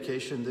baby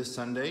dedication this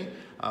Sunday,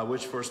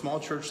 which for a small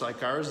church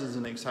like ours is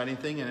an exciting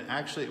thing. And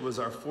actually it was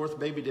our 4th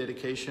baby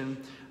dedication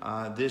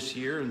this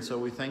year. And so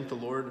we thank the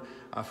Lord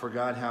for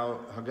God, how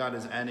God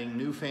is adding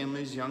new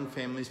families, young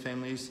families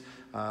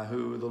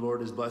who the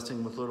Lord is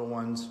blessing with little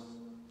ones.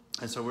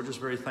 And so we're just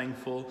very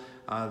thankful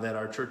that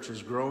our church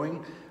is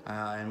growing.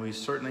 And we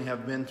certainly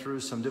have been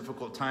through some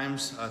difficult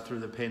times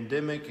through the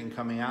pandemic and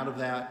coming out of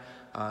that.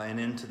 And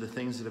into the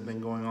things that have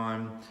been going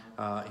on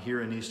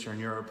here in Eastern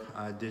Europe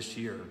this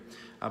year.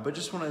 But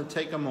just want to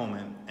take a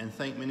moment and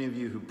thank many of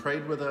you who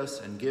prayed with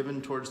us and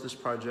given towards this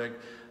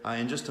project.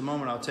 In just a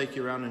moment, I'll take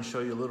you around and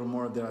show you a little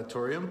more of the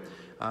auditorium.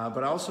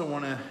 But I also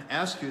want to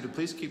ask you to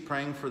please keep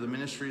praying for the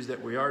ministries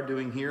that we are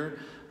doing here,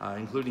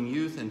 including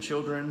youth and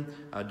children,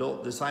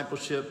 adult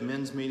discipleship,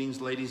 men's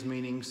meetings, ladies'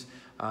 meetings,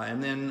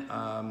 and then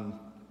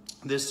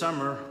this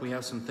summer, we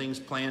have some things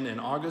planned. In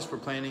August, we're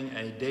planning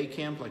a day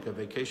camp, like a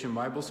Vacation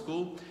Bible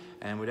School,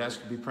 and we'd ask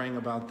you to be praying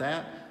about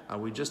that.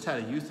 We just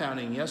had a youth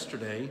outing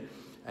yesterday,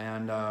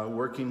 and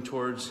working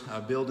towards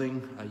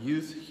building a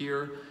youth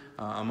here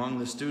among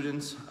the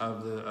students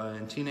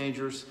and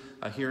teenagers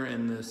here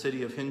in the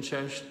city of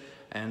Hinchești.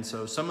 And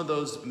so some of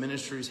those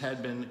ministries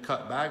had been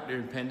cut back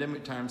during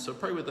pandemic time, so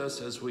pray with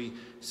us as we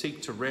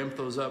seek to ramp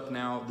those up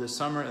now this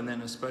summer, and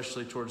then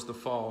especially towards the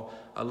fall,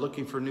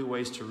 looking for new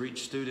ways to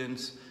reach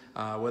students,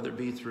 whether it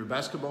be through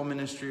basketball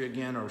ministry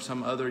again or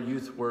some other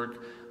youth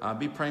work.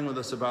 Be praying with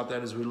us about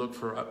that as we look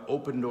for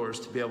open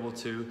doors to be able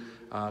to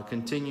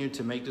continue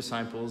to make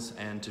disciples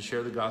and to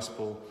share the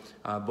gospel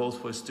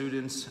both with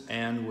students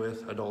and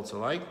with adults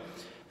alike.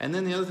 And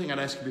then the other thing I'd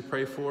ask you to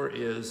pray for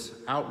is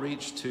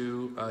outreach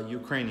to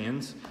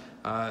Ukrainians.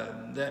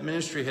 That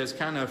ministry has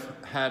kind of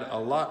had a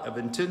lot of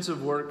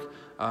intensive work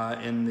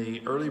in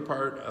the early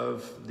part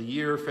of the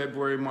year,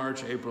 February,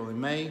 March, April,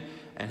 and May,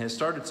 and has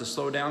started to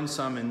slow down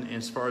some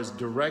as far as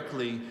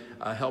directly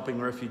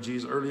helping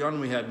refugees. Early on,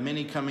 we had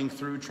many coming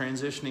through,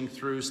 transitioning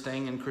through,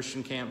 staying in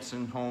Christian camps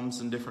and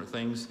homes and different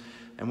things,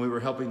 and we were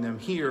helping them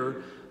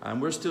here.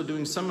 And we're still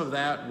doing some of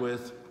that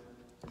with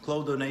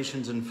clothes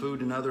donations and food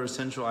and other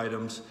essential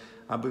items.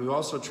 But we've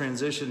also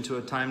transitioned to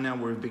a time now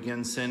where we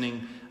begin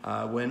sending,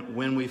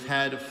 when we've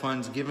had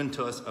funds given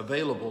to us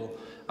available,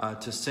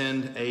 to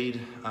send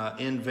aid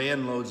in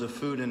van loads of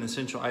food and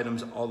essential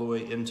items all the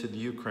way into the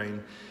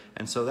Ukraine.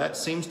 And so that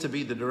seems to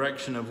be the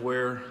direction of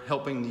where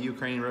helping the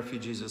Ukrainian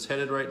refugees is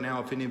headed right now.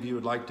 If any of you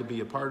would like to be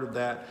a part of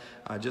that,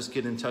 just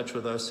get in touch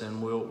with us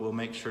and we'll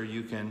make sure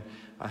you can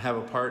have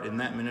a part in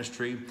that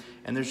ministry.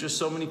 And there's just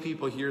so many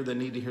people here that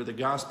need to hear the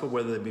gospel,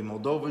 whether they be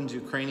Moldovans,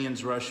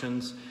 Ukrainians,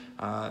 Russians.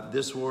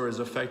 This war is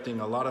affecting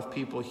a lot of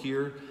people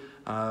here.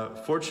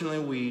 Fortunately,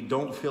 we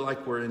don't feel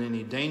like we're in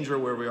any danger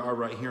where we are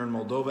right here in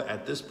Moldova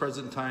at this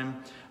present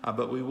time,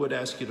 but we would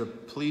ask you to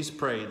please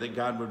pray that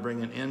God would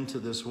bring an end to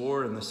this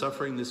war and the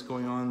suffering that's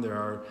going on.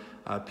 There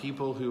are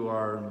people who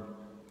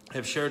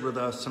have shared with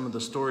us some of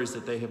the stories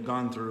that they have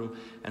gone through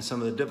and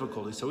some of the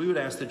difficulties. So we would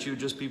ask that you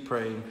just be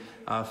praying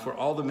for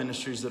all the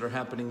ministries that are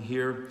happening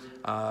here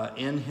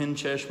in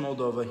Hinchești,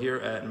 Moldova, here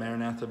at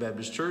Maranatha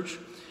Baptist Church.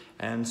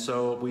 And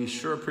so we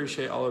sure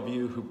appreciate all of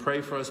you who pray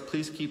for us.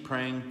 Please keep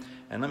praying.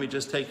 And let me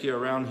just take you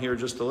around here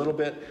just a little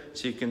bit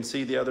so you can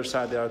see the other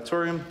side of the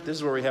auditorium. This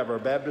is where we have our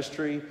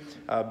baptistry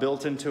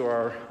built into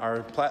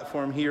our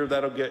platform here.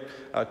 That'll get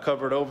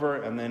covered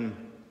over, and then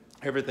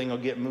everything will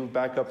get moved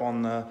back up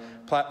on the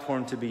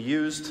platform to be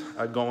used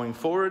going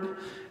forward.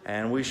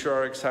 And we sure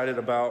are excited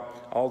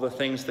about all the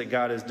things that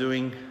God is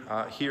doing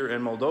here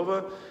in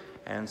Moldova.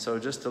 And so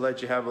just to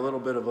let you have a little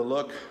bit of a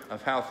look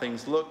of how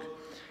things look.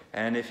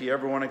 And if you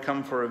ever want to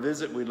come for a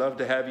visit, we'd love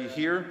to have you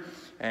here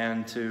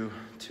and to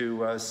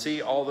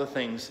see all the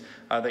things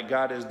that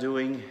God is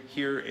doing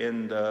here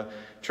in the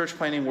church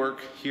planting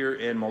work here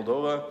in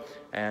Moldova.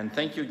 And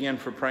thank you again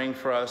for praying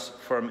for us.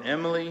 From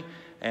Emily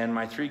and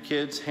my 3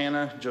 kids,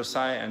 Hannah,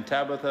 Josiah, and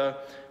Tabitha,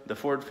 the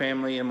Ford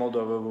family in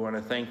Moldova, we want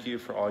to thank you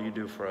for all you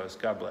do for us.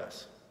 God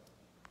bless.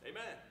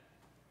 Amen.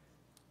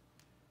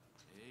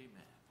 Amen.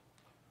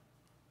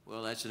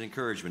 Well, that's an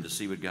encouragement to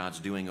see what God's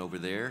doing over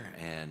there.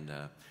 And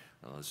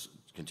let's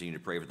continue to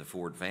pray for the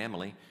Ford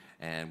family.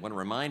 And want to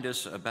remind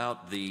us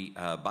about the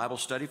Bible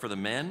study for the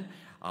men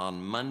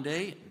on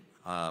Monday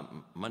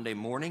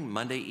morning,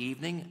 Monday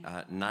evening,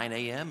 9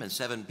 a.m. and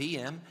 7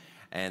 p.m.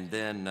 And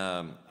then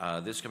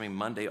this coming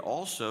Monday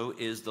also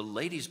is the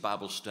ladies'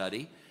 Bible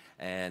study,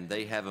 and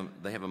they have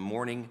a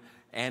morning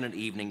and an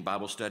evening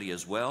Bible study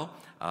as well,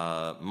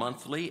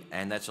 monthly,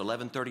 and that's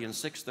 11:30 and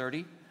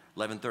 6:30.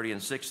 11:30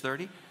 and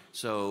 6:30.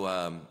 So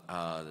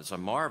it's a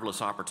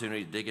marvelous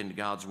opportunity to dig into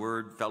God's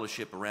Word,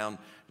 fellowship around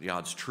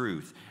God's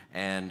truth.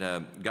 And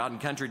God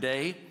and Country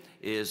Day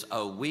is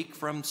a week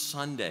from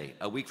Sunday.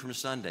 A week from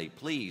Sunday.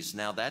 Please,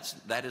 now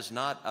that's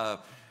not a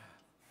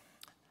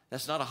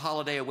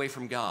holiday away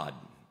from God.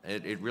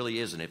 It really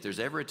isn't. If there's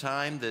ever a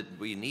time that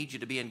we need you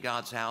to be in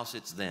God's house,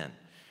 it's then.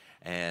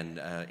 And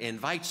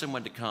invite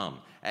someone to come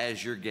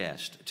as your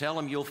guest. Tell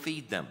them you'll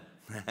feed them.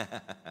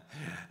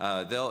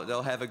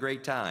 They'll have a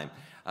great time.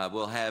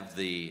 We'll have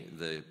the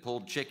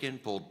pulled chicken,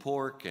 pulled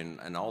pork,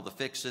 and all the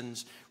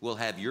fixins. We'll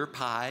have your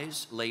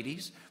pies,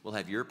 ladies. We'll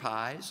have your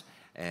pies,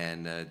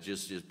 and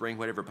just bring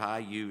whatever pie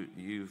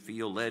you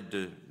feel led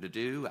to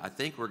do. I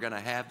think we're going to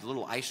have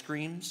little ice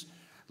cream,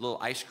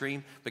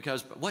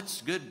 because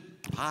what's good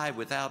pie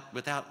without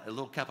a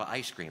little cup of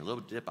ice cream, a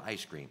little dip of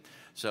ice cream?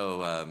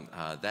 So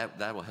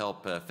that will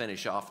help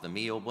finish off the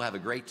meal. We'll have a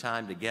great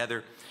time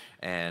together,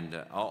 and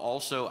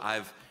also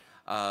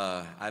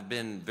I've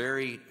been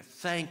very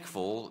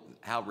thankful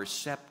how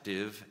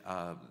receptive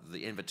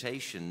the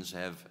invitations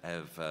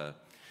have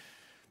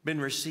been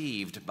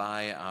received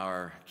by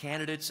our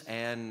candidates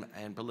and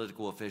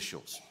political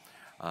officials,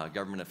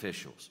 government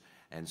officials.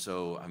 And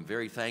so I'm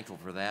very thankful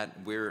for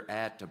that. We're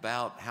at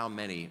about how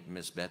many,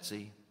 Miss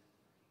Betsy?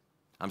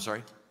 I'm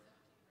sorry?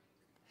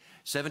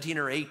 17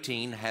 or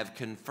 18 have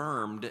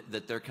confirmed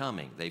that they're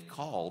coming. They've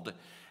called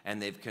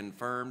and they've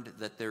confirmed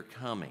that they're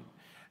coming.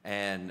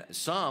 And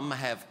some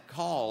have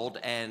called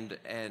and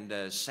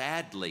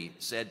sadly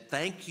said,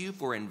 "Thank you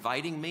for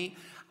inviting me.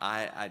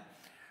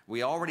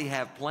 We already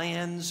have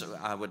plans.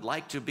 I would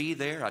like to be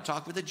there." I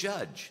talked with a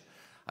judge.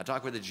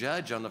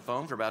 On the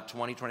phone for about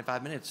 20,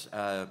 25 minutes,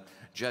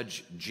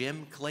 Judge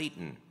Jim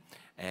Clayton.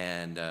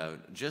 And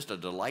just a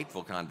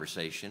delightful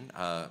conversation.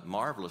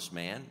 Marvelous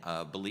man,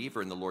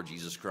 believer in the Lord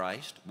Jesus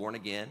Christ, born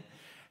again.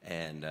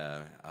 And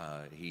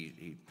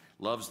he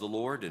loves the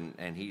Lord.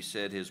 And he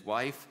said his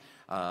wife,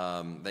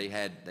 they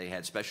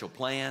had special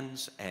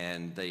plans,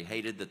 and they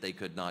hated that they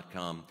could not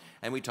come.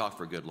 And we talked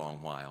for a good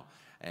long while.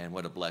 And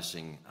what a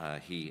blessing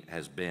he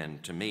has been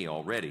to me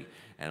already.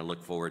 And I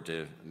look forward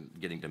to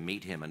getting to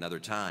meet him another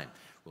time.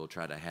 We'll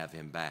try to have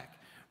him back.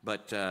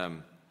 But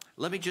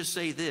let me just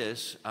say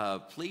this.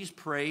 Please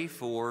pray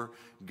for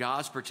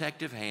God's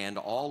protective hand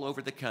all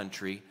over the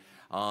country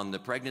on the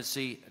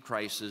pregnancy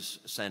crisis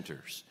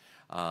centers.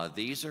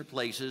 These are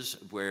places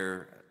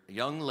where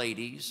young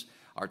ladies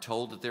are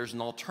told that there's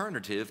an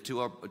alternative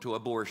to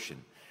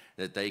abortion,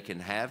 that they can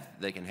have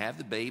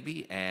the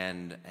baby,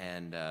 and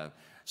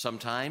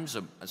sometimes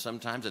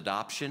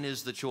adoption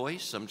is the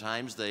choice.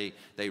 Sometimes they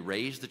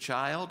raise the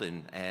child,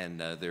 and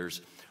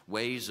there's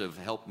ways of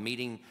help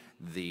meeting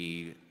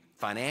the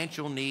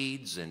financial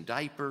needs and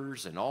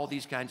diapers and all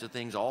these kinds of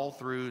things all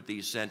through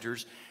these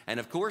centers. And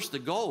of course, the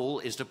goal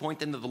is to point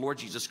them to the Lord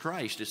Jesus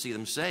Christ to see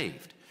them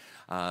saved.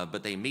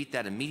 But they meet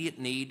that immediate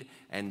need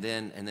and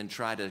then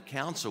try to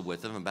counsel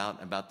with them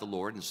about the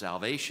Lord and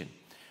salvation.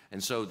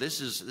 And so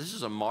this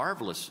is a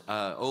marvelous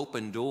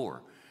open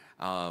door.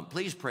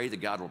 Please pray that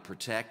God will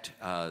protect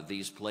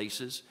these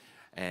places.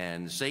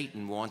 And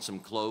Satan wants them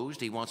closed.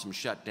 He wants them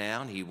shut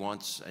down. He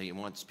wants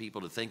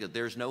people to think that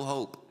there's no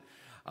hope,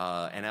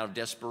 and out of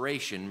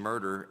desperation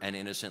murder an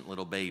innocent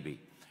little baby.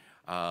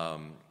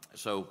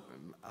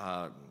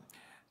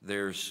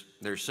 They're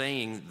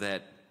saying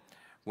that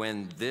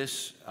when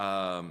this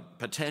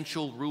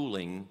potential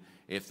ruling,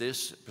 if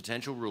this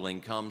potential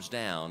ruling comes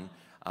down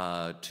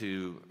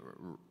to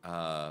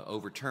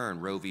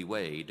overturn Roe v.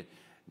 Wade,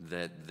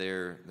 that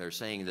they're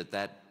saying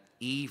that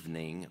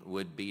evening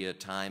would be a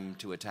time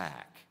to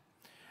attack.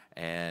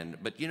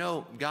 But you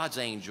know, God's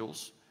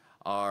angels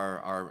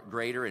are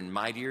greater and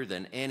mightier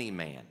than any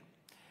man,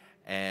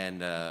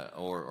 and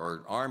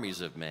or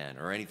armies of men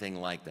or anything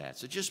like that.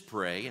 So just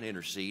pray and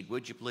intercede,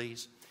 would you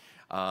please?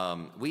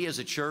 We as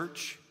a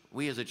church,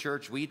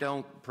 we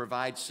don't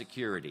provide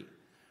security.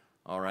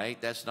 All right,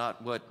 that's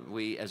not what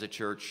we as a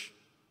church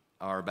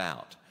are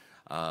about.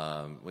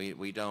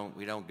 We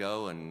don't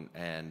go and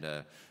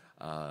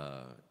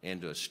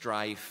into a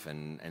strife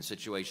and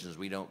situations.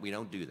 We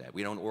don't do that.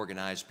 We don't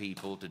organize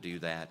people to do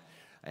that.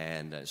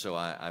 And so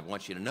I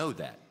want you to know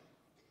that.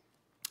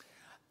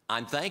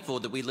 I'm thankful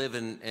that we live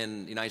in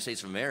the United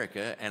States of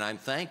America, and I'm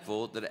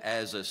thankful that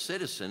as a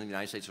citizen of the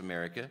United States of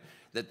America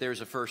that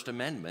there's a First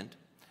Amendment.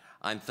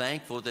 I'm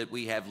thankful that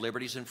we have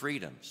liberties and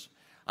freedoms.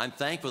 I'm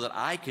thankful that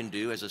I can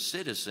do as a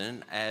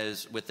citizen,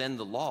 as within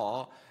the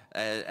law,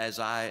 as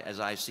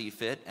I see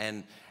fit,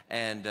 and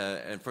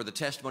for the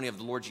testimony of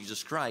the Lord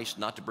Jesus Christ,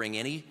 not to bring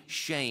any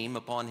shame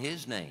upon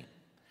His name.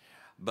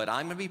 But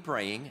I'm going to be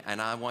praying, and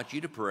I want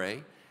you to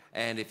pray.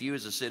 And if you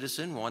as a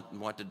citizen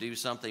want to do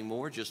something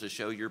more just to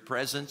show your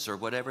presence or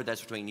whatever,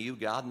 that's between you,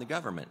 God, and the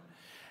government.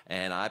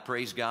 And I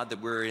praise God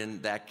that we're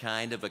in that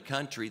kind of a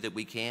country that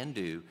we can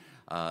do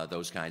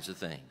those kinds of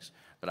things.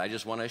 But I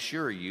just want to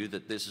assure you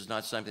that this is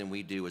not something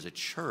we do as a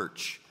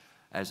church,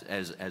 as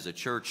a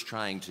church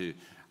trying to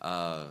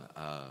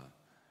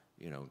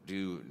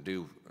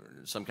do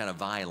some kind of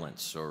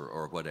violence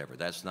or whatever.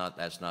 That's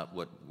not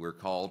what we're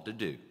called to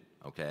do.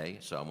 Okay,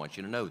 so I want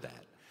you to know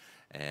that.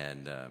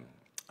 And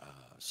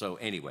so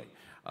anyway,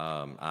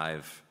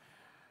 I'm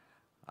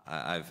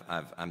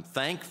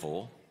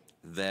thankful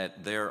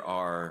that there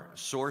are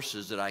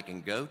sources that I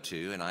can go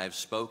to, and I've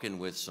spoken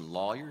with some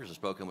lawyers, I've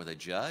spoken with a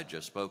judge,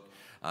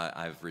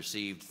 I've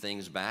received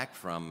things back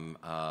from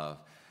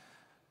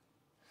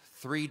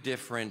 3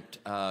 different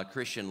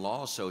Christian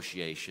law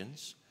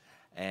associations,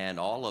 and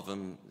all of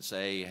them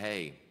say,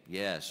 hey,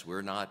 yes,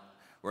 we're not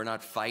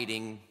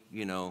fighting,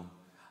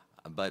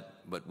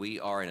 but we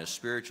are in a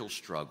spiritual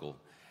struggle,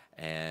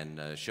 and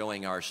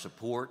showing our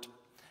support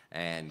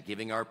and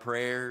giving our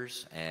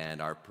prayers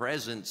and our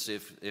presence,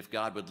 if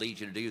God would lead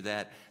you to do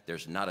that.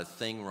 There's not a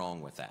thing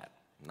wrong with that.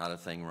 Not a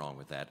thing wrong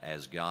with that,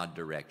 as God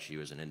directs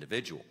you as an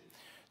individual.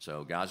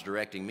 So God's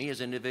directing me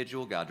as an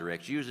individual, God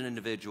directs you as an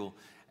individual,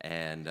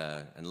 and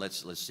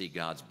let's see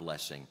God's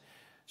blessing.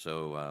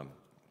 So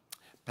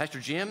Pastor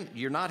Jim,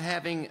 you're not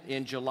having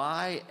in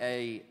July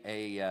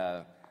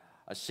a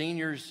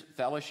seniors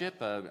fellowship,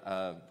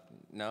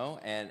 no,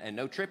 and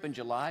no trip in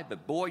July,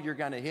 but boy, you're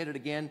going to hit it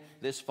again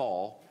this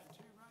fall.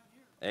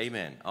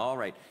 Amen. All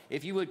right.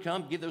 If you would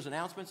come, give those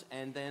announcements,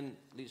 and then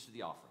lead us to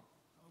the offering.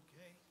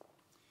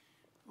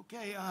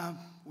 Okay,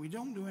 we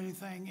don't do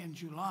anything in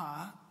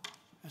July.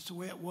 That's the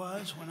way it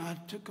was when I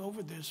took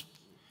over this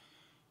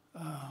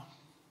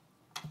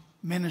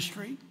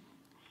ministry,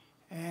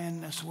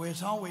 and that's the way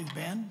it's always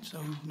been, so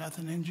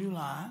nothing in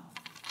July.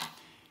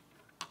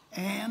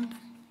 And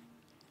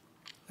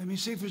let me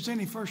see if there's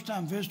any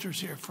first-time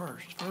visitors here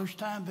first.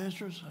 First-time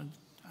visitors?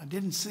 I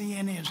didn't see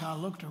any as I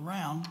looked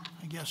around.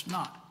 I guess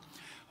not.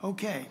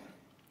 Okay.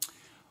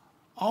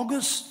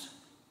 August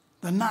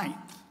the 9th,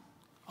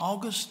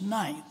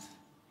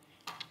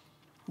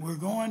 we're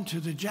going to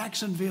the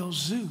Jacksonville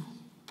Zoo.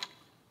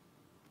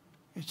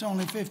 It's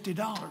only $50.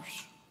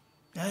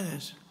 That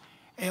is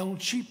El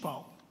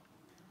Cheapo.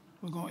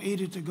 We're going to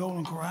eat at the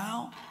Golden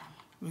Corral.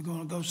 We're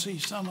going to go see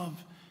some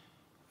of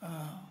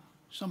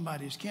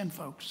somebody's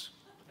kinfolks.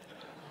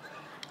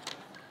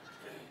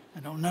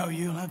 I don't know.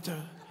 You'll have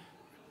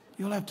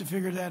to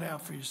figure that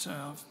out for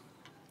yourself.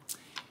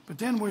 But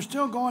then we're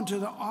still going to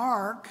the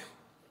Ark,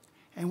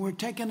 and we're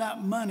taking up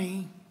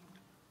money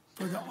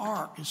for the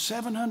Ark. It's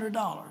 $700.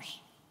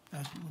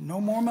 That's no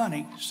more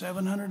money.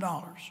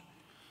 $700.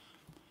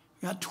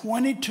 We got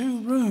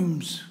 22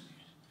 rooms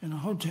in a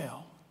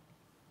hotel.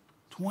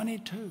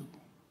 22.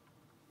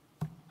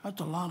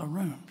 That's a lot of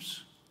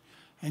rooms.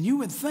 And you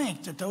would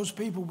think that those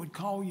people would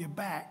call you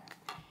back.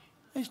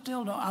 They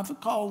still don't. I've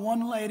called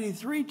one lady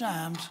 3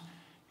 times,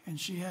 and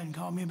she hadn't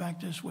called me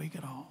back this week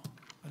at all.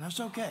 But that's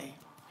okay.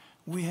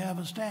 We have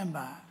a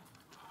standby.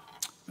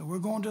 But we're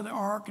going to the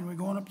Ark, and we're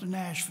going up to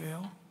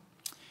Nashville,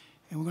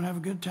 and we're going to have a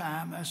good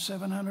time. That's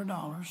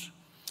 $700.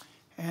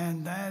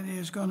 And that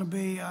is going to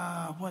be,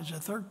 what's it,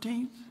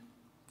 13th,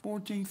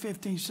 14th,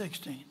 15th,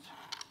 16th.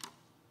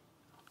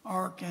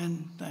 Ark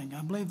and thing.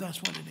 I believe that's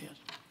what it is.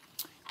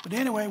 But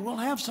anyway, we'll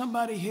have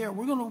somebody here.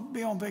 We're going to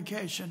be on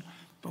vacation,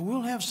 but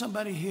we'll have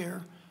somebody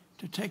here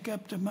to take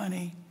up the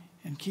money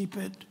and keep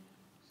it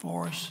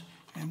for us,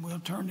 and we'll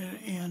turn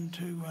it in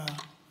to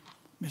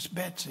Miss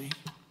Betsy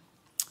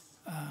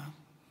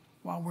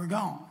while we're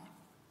gone.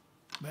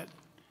 But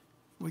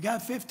we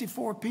got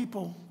 54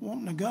 people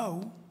wanting to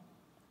go,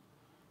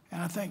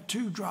 and I think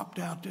 2 dropped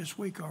out this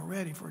week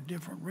already for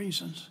different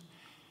reasons.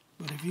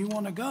 But if you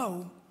want to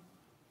go,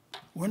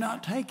 we're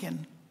not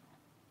taking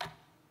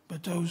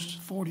but those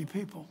 40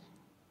 people.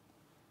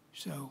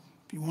 So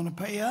if you want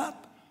to pay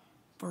up,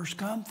 first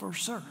come,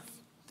 first serve.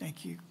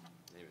 Thank you.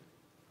 Amen.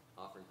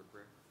 Offering for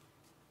prayer.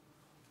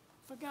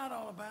 Forgot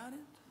all about it.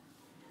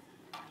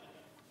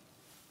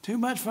 Too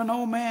much for an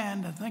old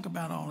man to think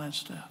about all that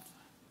stuff.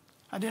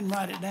 I didn't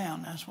write it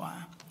down, that's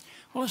why.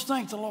 Well, let's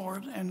thank the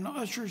Lord. And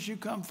ushers, you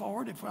come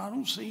forward. If I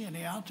don't see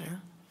any out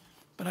there,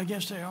 but I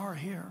guess they are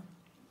here.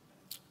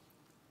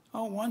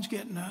 Oh, one's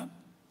getting up.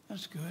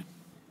 That's good.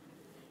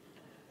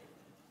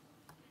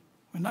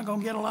 We're not going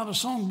to get a lot of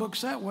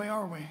songbooks that way,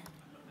 are we?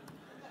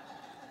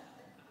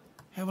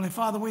 Heavenly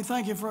Father, we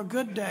thank you for a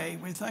good day.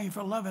 We thank you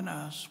for loving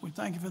us. We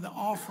thank you for the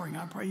offering.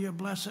 I pray you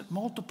bless it,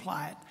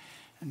 multiply it.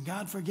 And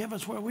God, forgive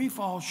us where we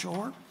fall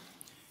short.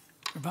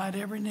 Provide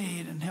every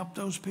need and help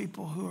those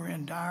people who are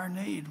in dire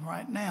need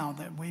right now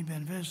that we've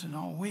been visiting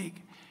all week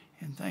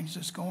and things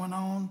that's going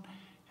on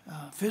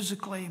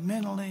physically,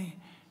 mentally,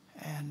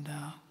 and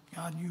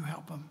God, you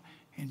help them.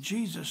 In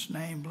Jesus'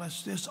 name,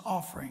 bless this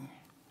offering.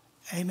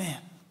 Amen.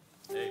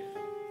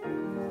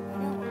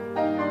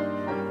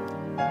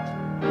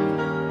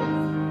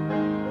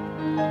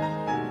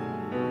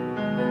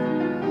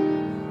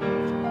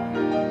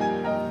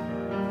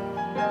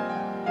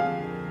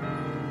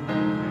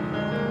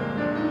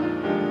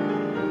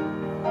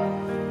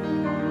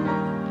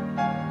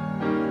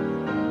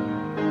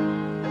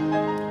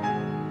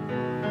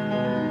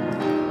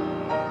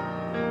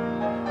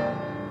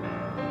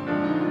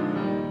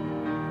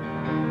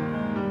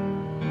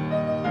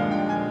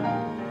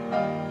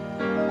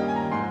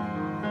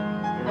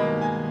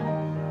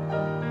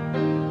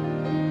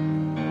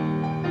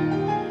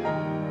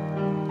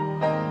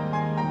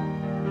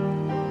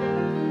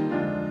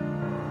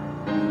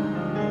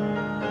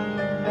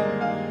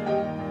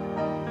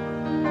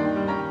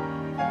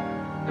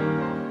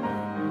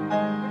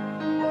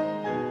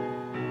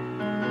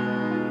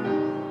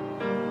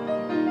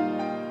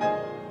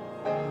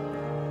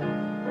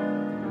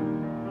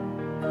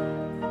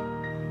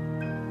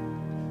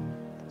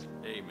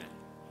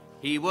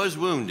 He was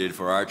wounded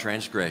for our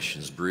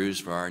transgressions,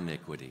 bruised for our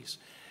iniquities.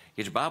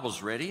 Get your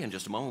Bibles ready. In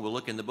just a moment, we'll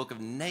look in the book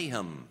of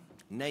Nahum.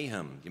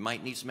 Nahum. You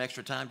might need some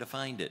extra time to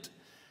find it.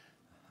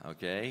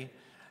 Okay?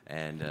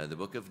 And the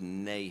book of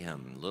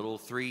Nahum, little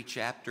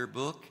 3-chapter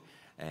book,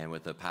 and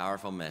with a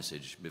powerful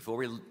message. Before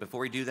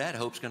we do that,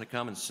 Hope's going to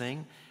come and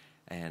sing.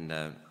 And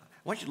I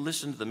want you to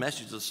listen to the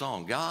message of the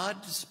song.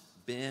 God's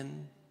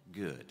been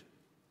good.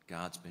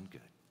 God's been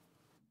good.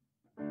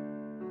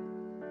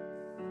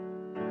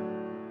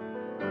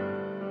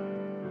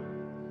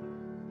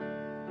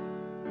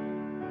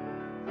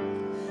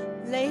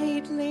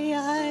 Lately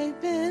I've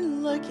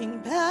been looking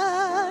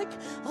back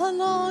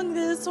along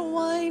this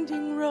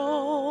winding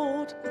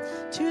road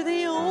to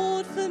the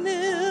old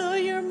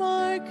familiar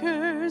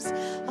markers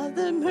of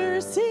the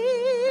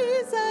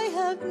mercies I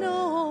have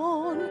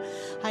known.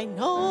 I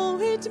know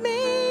it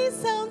may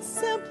sound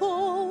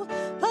simple,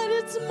 but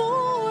it's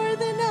more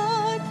than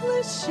a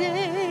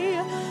cliche.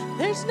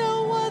 There's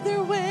no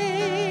other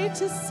way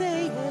to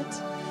say it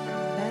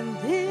than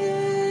this.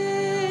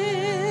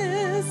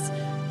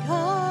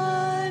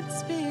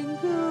 God's been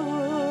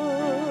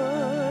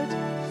good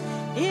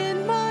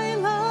in my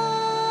life.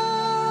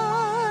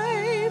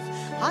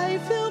 I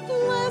feel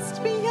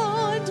blessed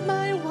beyond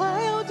my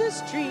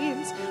wildest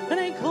dreams when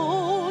I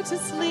go to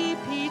sleep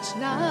each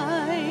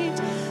night.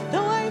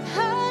 Though I've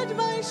had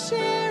my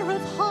share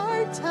of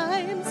hard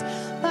times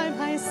by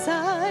my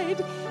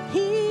side,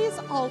 He's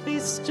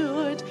always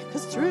stood,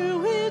 'cause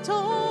through it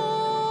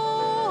all,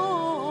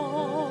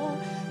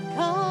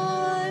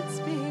 God's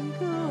been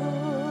good.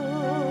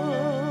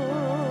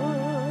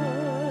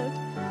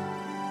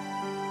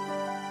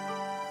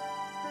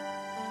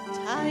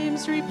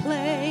 Times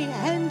replay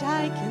and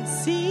I can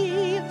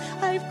see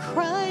I've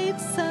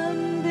cried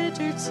some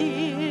bitter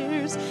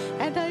tears,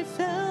 and I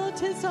felt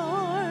His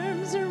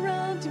arms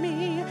around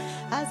me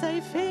as I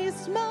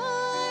faced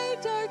my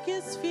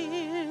darkest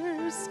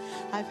fears.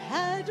 I've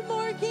had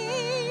more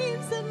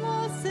gains than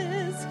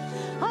losses.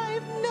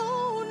 I've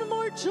known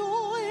more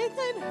joy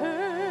than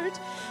hurt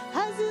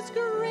as His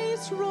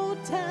grace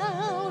rolled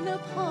down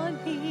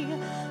upon me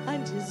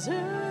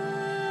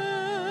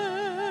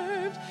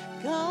undeserved.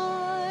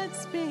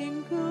 God's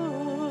been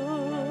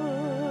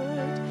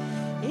good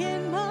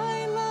in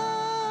my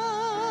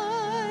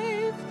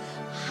life.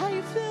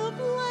 I feel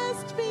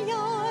blessed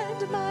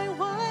beyond my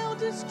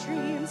wildest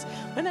dreams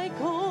when I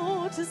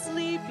go to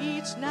sleep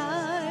each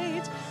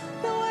night.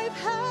 Though I've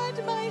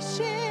had my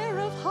share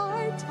of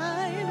hard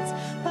times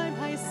by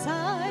my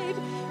side,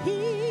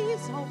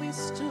 He's always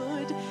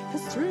stood,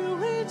 'cause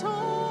through it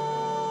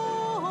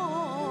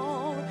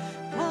all,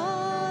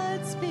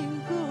 God's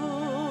been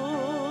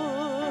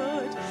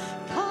good.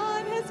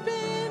 God has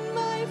been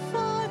my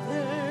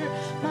Father,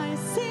 my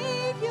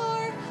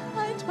Savior,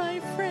 and my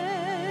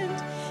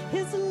friend.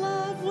 His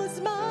love was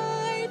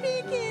my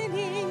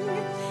beginning.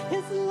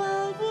 His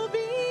love will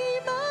be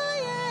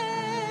my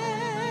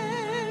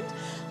end.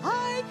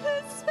 I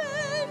could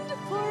spend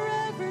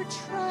forever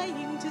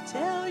trying to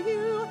tell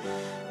you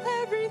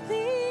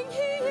everything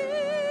He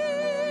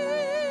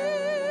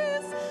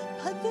is,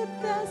 but the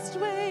best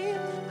way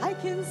I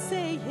can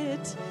say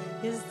it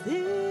is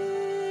this: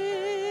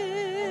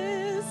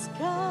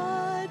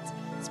 God's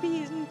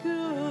been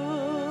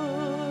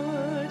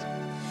good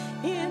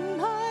in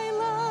my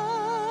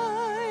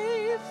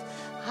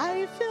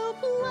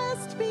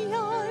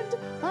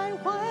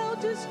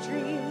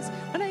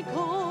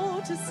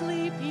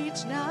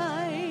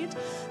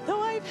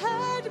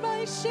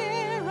my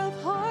share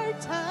of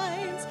hard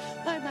times.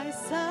 By my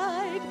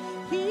side,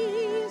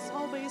 he's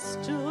always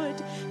stood,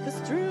 'cause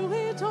through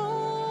it all,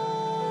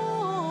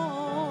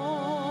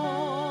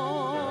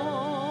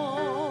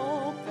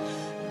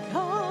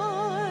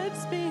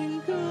 God's been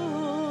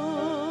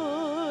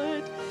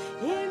good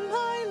in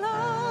my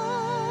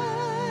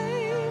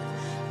life.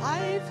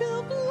 I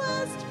feel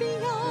blessed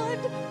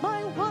beyond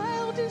my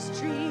wildest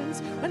dreams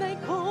when I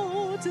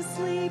go to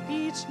sleep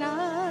each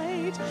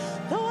night.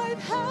 Though I've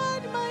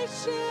had my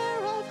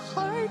share of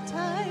hard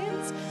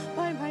times,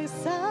 by my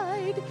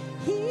side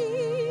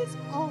he's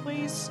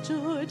always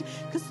stood,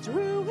 'cause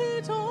through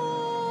it all,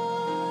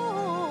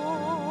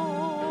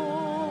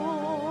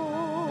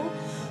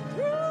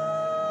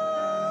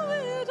 through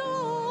it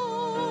all,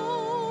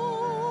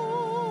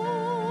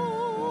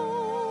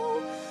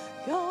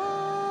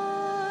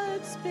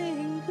 God's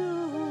been good.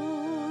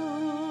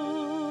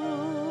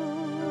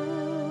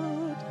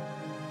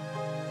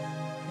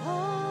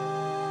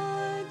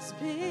 God's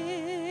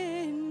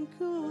been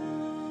good.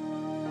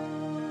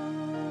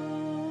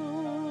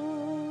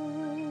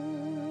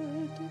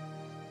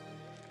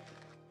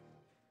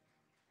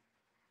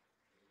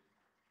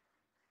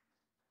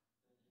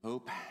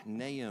 Hope,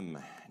 Nahum.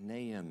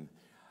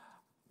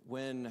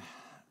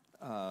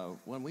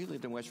 When we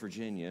lived in West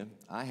Virginia,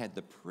 I had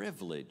the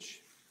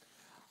privilege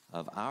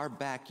of our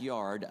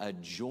backyard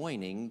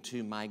adjoining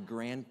to my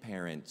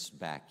grandparents'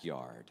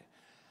 backyard.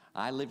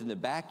 I lived in the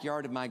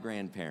backyard of my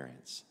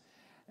grandparents.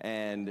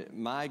 And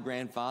my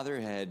grandfather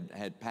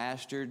had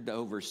pastored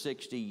over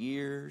 60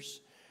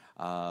 years.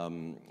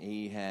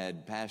 He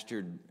had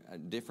pastored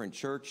different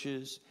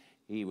churches.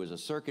 He was a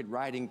circuit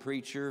riding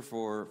preacher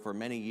for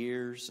many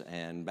years.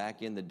 And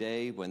back in the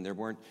day when there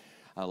weren't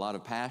a lot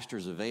of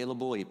pastors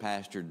available, he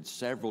pastored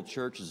several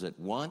churches at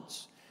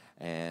once.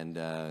 And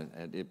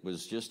it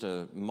was just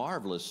a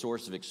marvelous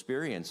source of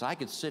experience. I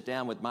could sit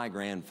down with my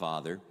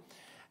grandfather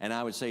and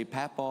I would say,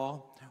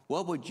 "Papaw,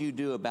 what would you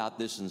do about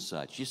this and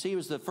such?" You see, it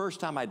was the first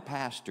time I'd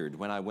pastored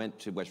when I went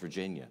to West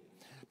Virginia.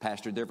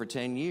 Pastored there for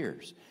 10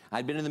 years.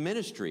 I'd been in the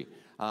ministry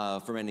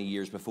for many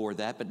years before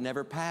that, but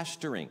never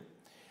pastoring.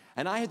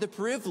 And I had the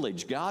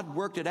privilege. God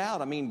worked it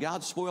out. I mean,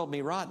 God spoiled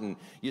me rotten.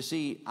 You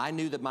see, I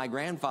knew that my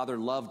grandfather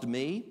loved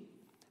me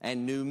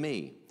and knew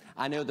me.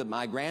 I know that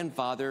my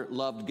grandfather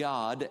loved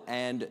God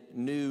and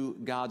knew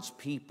God's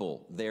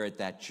people there at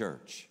that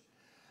church.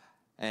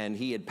 And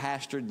he had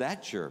pastored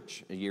that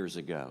church years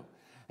ago.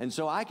 And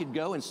so I could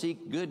go and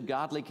seek good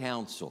godly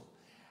counsel.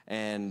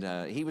 And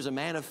he was a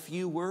man of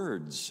few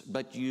words,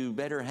 but you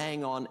better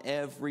hang on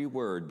every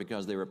word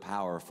because they were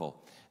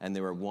powerful and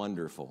they were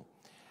wonderful.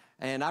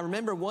 And I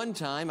remember one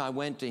time I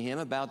went to him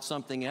about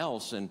something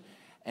else, and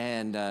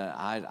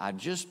I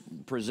just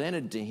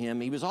presented to him.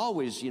 He was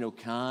always,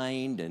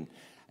 kind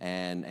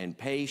and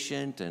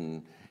patient,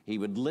 and he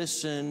would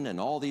listen and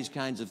all these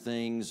kinds of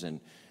things.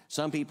 And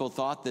some people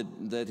thought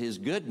that his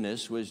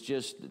goodness was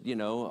just,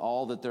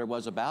 all that there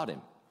was about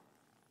him.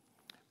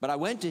 But I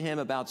went to him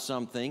about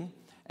something,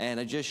 and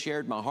I just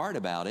shared my heart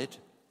about it.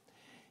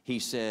 He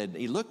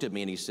looked at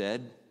me and he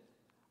said,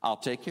 "I'll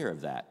take care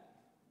of that."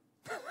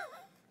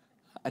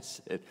 I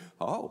said,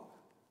 "Oh,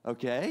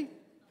 okay."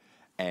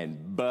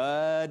 And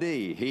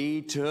buddy,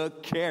 he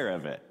took care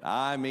of it.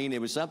 I mean,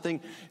 it was something,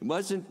 it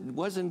wasn't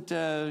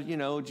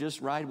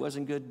just right. It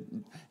wasn't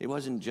good. It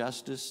wasn't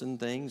justice and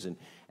things.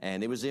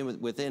 And it was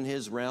within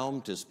his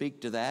realm to speak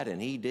to that, and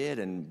he did.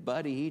 And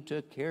buddy, he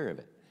took care of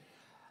it.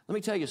 Let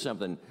me tell you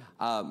something.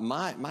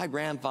 My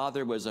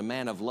grandfather was a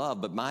man of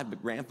love, but my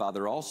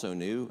grandfather also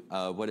knew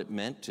what it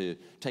meant to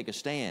take a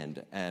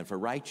stand for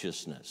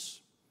righteousness.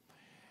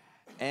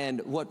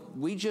 And what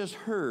we just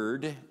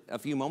heard a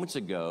few moments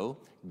ago,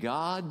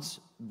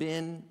 God's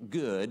been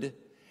good.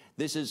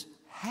 This is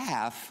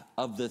half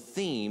of the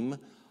theme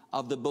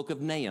of the book of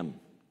Nahum.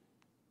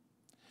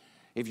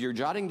 If you're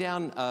jotting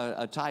down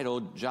a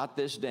title, jot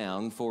this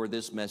down for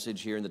this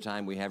message here in the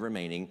time we have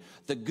remaining: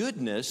 The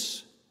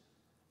Goodness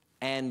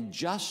and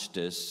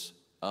Justice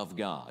of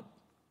God.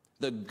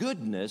 The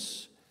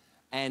goodness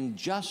and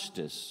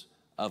justice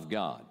of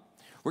God.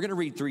 We're going to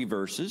read 3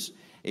 verses.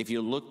 If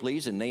you'll look,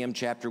 please, in Nahum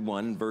chapter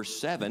 1, verse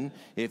 7,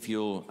 if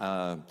you'll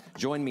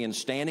join me in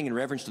standing in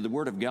reverence to the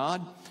Word of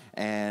God.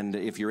 And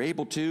if you're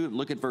able to,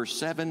 look at verse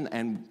 7,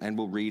 and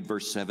we'll read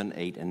verse 7,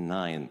 8, and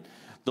 9.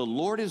 The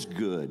Lord is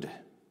good.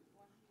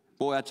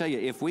 Boy, I tell you,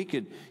 if we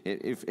could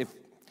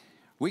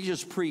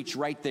just preach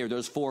right there,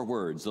 those 4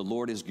 words, the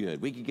Lord is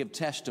good. We could give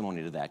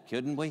testimony to that,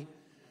 couldn't we?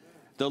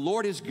 The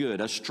Lord is good,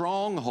 a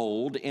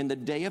stronghold in the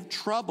day of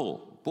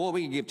trouble. Boy,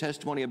 we could give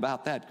testimony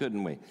about that,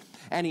 couldn't we?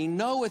 And he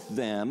knoweth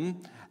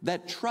them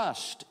that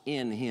trust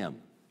in him.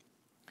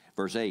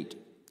 Verse 8,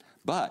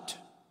 but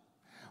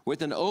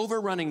with an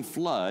overrunning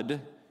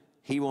flood,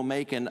 he will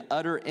make an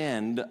utter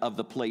end of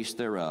the place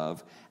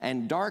thereof,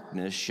 and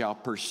darkness shall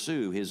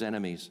pursue his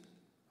enemies.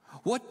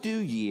 What do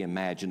ye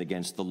imagine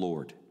against the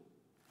Lord?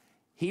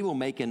 He will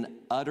make an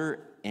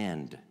utter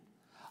end.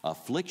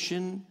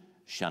 Affliction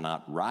shall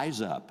not rise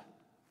up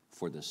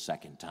for the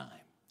second time.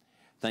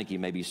 Thank you. You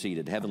may be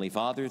seated. Heavenly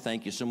Father,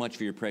 thank you so much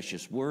for your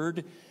precious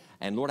word.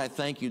 And Lord, I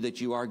thank you that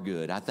you are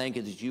good. I thank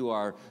you that you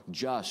are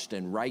just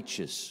and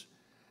righteous.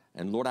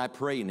 And Lord, I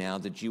pray now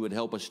that you would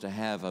help us to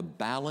have a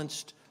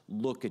balanced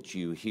look at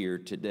you here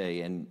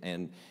today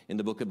and in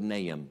the book of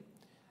Nahum.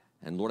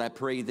 And Lord, I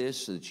pray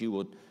this, that you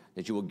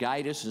will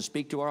guide us and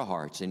speak to our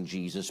hearts in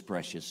Jesus'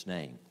 precious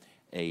name.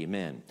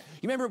 Amen.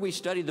 You remember we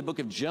studied the book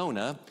of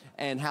Jonah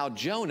and how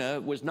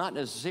Jonah was not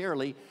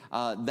necessarily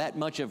that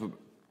much of a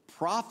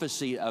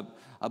prophecy,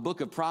 a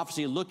book of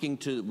prophecy looking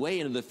to way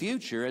into the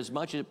future as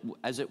much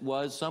as it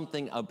was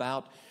something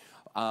about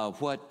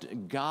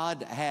what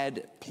God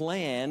had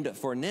planned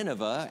for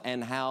Nineveh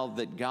and how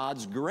that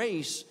God's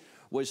grace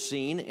was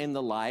seen in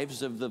the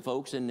lives of the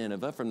folks in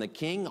Nineveh from the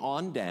king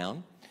on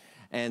down.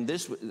 And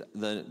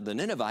the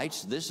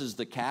Ninevites, this is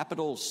the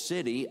capital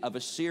city of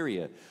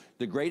Assyria,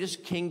 the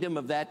greatest kingdom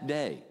of that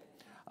day,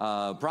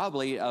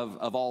 probably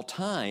of all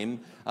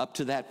time up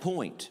to that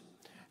point.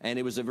 And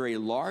it was a very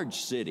large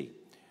city.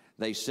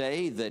 They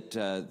say that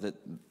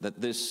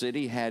this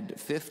city had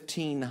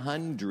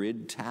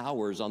 1,500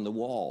 towers on the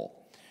wall.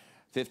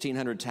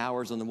 1,500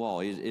 towers on the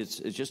wall. It's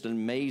just an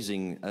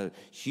amazing,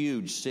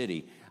 huge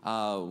city.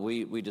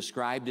 We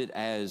described it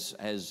as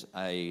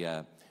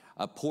a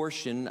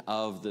portion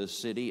of the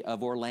city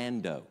of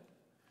Orlando,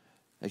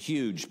 a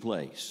huge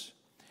place.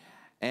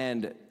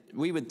 And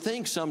we would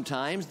think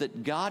sometimes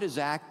that God is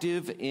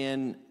active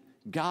in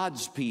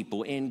God's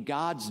people, in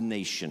God's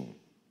nation,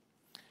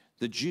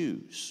 the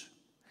Jews,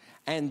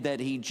 and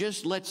that he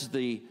just lets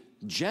the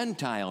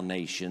Gentile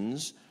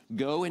nations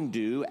go and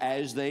do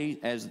as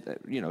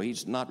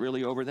he's not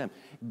really over them.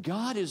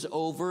 God is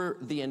over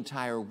the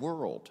entire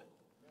world,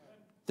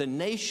 the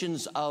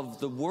nations of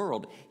the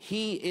world.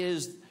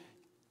 He's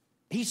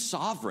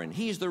sovereign.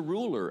 He's the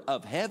ruler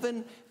of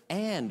heaven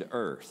and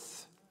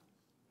earth.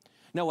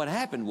 Now, what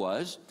happened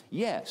was,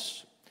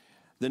 yes,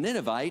 the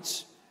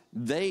Ninevites,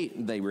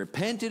 they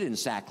repented in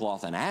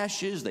sackcloth and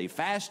ashes. They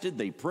fasted.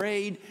 They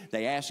prayed.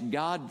 They asked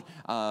God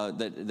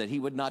that he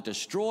would not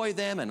destroy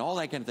them and all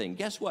that kind of thing.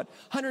 Guess what?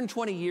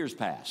 120 years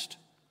passed.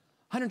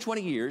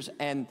 120 years,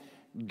 and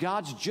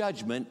God's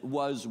judgment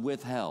was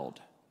withheld.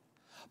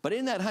 But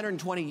in that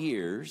 120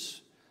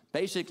 years,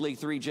 basically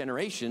 3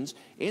 generations,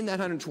 in that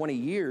 120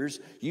 years,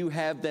 you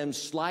have them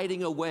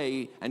sliding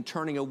away and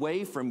turning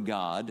away from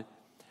God.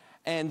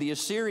 And the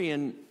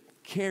Assyrian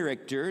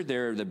character,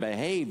 their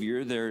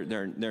behavior,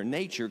 their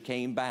nature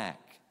came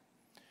back.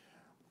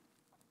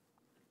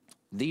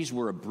 These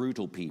were a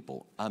brutal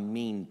people, a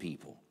mean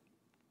people.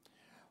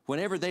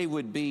 Whenever they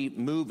would be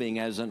moving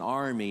as an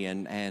army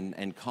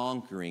and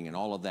conquering and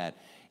all of that,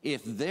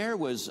 if there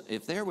was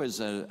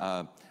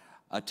a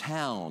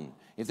town,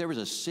 if there was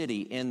a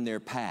city in their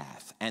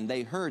path and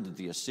they heard that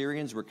the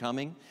Assyrians were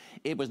coming,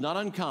 it was not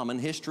uncommon,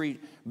 history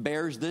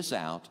bears this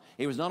out,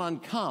 it was not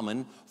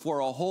uncommon for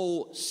a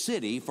whole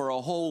city, for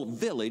a whole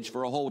village,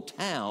 for a whole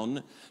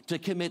town to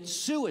commit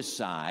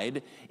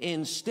suicide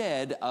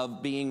instead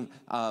of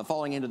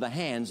falling into the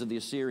hands of the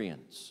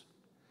Assyrians.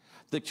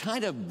 The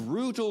kind of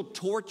brutal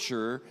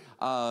torture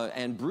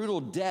and brutal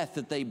death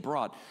that they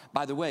brought.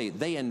 By the way,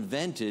 they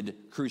invented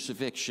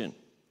crucifixion.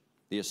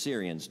 The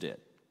Assyrians did.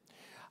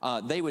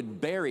 They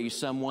would bury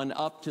someone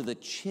up to the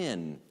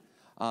chin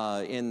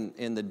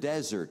in the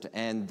desert,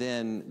 and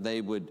then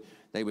they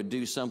would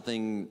do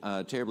something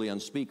terribly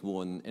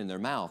unspeakable in their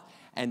mouth,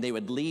 and they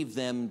would leave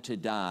them to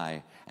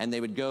die, and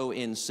they would go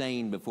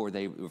insane before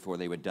they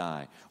would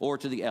die, or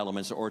to the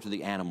elements, or to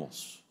the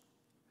animals.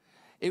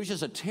 It was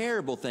just a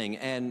terrible thing,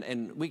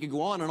 and we could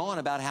go on and on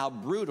about how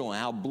brutal and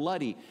how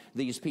bloody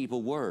these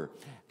people were.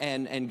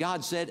 And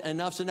God said,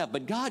 enough's enough.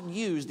 But God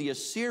used the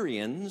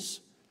Assyrians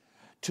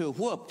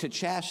to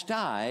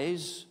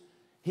chastise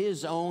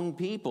his own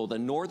people, the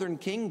northern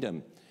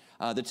kingdom,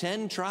 the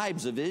 10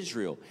 tribes of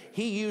Israel.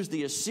 He used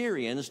the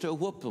Assyrians to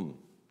whoop them.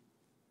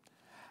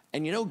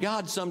 And you know,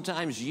 God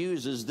sometimes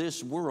uses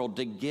this world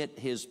to get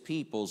his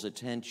people's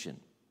attention.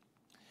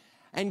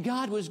 And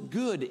God was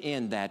good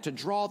in that, to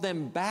draw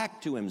them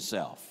back to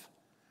himself.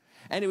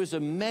 And it was a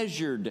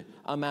measured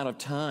amount of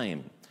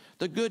time,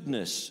 the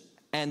goodness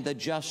and the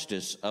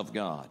justice of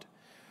God.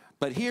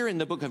 But here in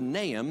the book of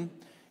Nahum,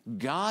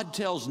 God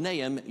tells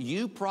Nahum,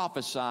 you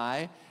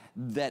prophesy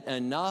that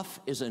enough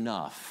is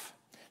enough,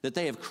 that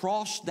they have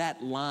crossed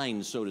that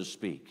line, so to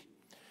speak.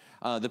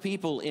 The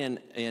people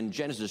in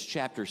Genesis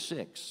chapter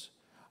 6,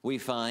 we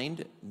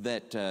find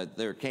that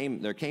there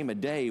came a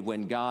day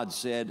when God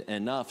said,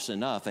 enough's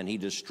enough, and he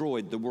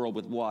destroyed the world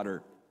with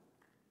water.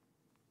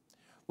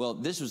 Well,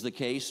 this was the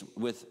case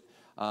with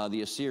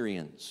the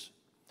Assyrians.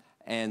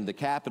 And the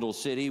capital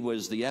city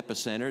was the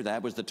epicenter.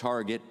 That was the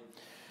target.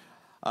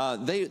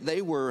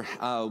 They were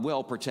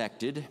well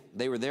protected.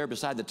 They were there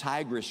beside the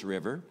Tigris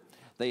River.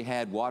 They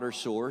had water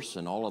source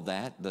and all of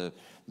that. The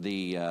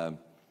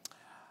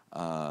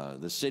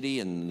city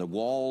and the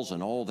walls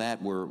and all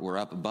that were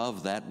up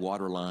above that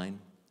water line.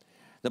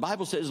 The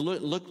Bible says,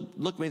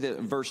 look me at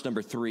verse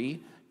number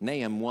 3.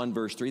 Nahum 1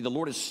 verse 3, the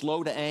Lord is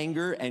slow to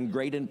anger and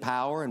great in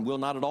power and will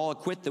not at all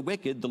acquit the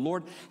wicked. The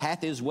Lord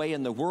hath his way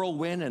in the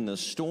whirlwind and the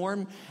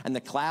storm, and the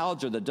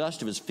clouds are the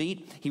dust of his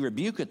feet. He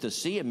rebuketh the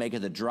sea and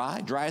maketh it dry,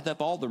 drieth up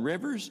all the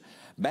rivers.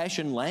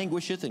 Bashan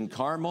languisheth in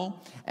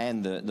Carmel,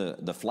 and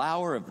the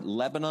flower of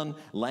Lebanon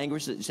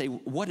languisheth. You say,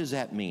 what does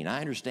that mean? I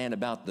understand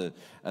about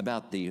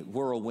the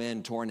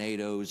whirlwind,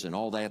 tornadoes, and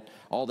all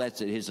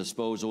that's at his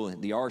disposal,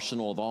 the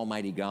arsenal of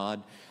Almighty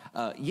God.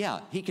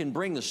 Yeah, he can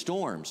bring the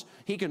storms.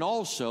 He can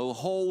also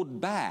hold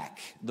back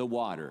the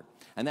water.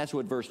 And that's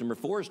what verse number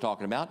 4 is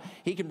talking about.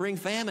 He can bring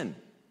famine.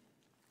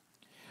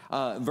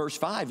 Verse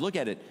 5, look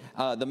at it.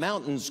 The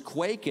mountains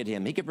quake at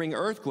him. He can bring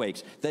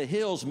earthquakes. The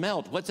hills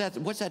melt. What's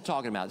that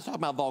talking about? It's talking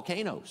about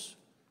volcanoes.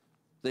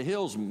 The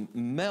hills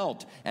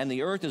melt, and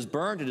the earth is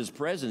burned in his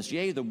presence,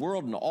 yea, the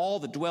world and all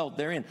that dwelt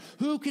therein.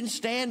 Who can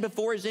stand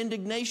before his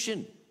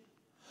indignation?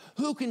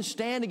 Who can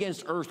stand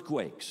against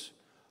earthquakes?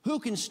 Who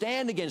can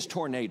stand against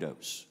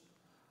tornadoes?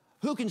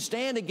 Who can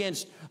stand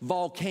against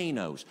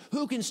volcanoes?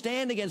 Who can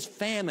stand against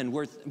famine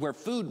where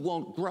food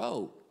won't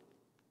grow?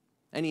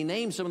 And he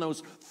named some of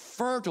those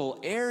fertile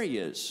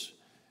areas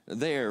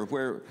there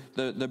where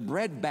the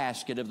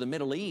breadbasket of the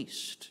Middle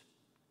East.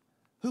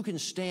 Who can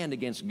stand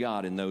against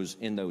God in those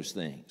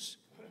things?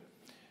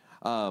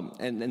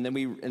 And then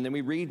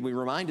we read, we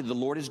reminded the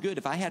Lord is good.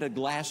 If I had a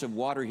glass of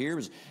water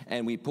here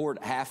and we poured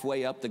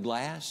halfway up the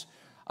glass,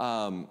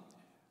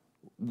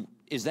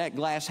 is that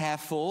glass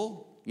half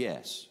full?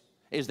 Yes.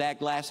 Is that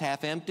glass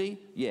half empty?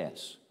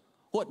 Yes.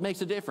 What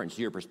makes a difference?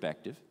 Your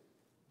perspective.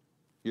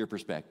 Your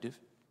perspective.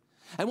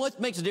 And what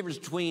makes a difference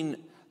between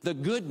the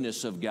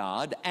goodness of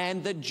God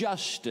and the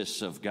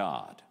justice of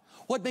God?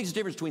 What makes a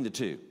difference between the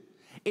two?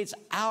 It's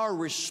our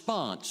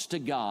response to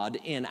God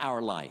in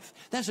our life.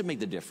 That's what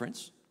makes the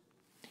difference.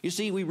 You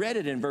see, we read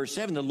it in verse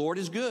 7, the Lord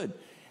is good.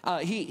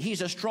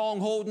 He's a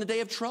stronghold in the day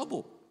of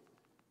trouble.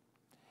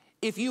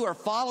 If you are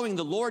following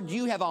the Lord,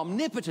 you have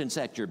omnipotence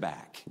at your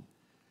back.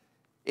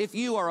 If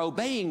you are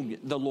obeying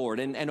the Lord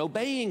and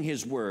obeying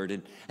his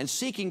word and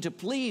seeking to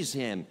please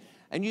him,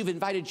 and you've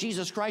invited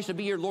Jesus Christ to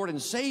be your Lord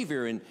and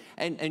Savior,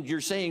 and you're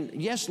saying,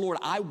 yes, Lord,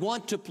 I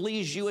want to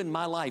please you in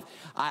my life.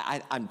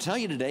 I'm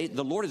telling you today,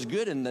 the Lord is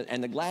good and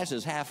the glass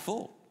is half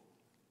full.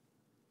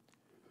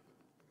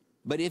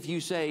 But if you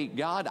say,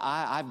 God,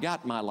 I've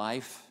got my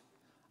life,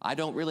 I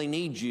don't really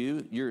need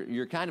you.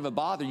 You're kind of a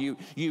bother.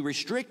 You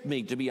restrict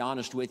me, to be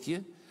honest with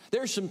you.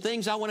 There's some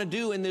things I want to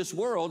do in this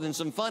world and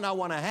some fun I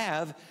want to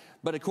have,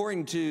 but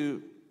according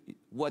to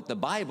what the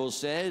Bible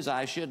says,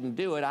 I shouldn't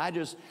do it.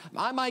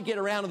 I might get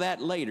around to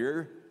that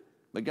later,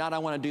 but God, I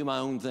want to do my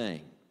own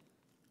thing.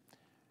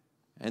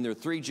 And there are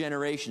 3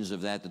 generations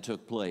of that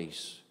took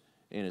place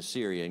in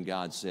Assyria, and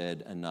God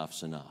said,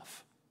 enough's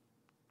enough.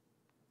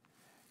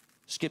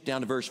 Skip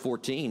down to verse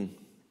 14.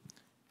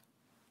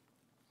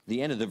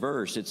 The end of the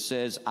verse, it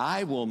says,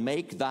 I will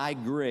make thy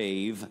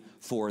grave,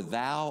 for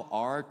thou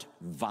art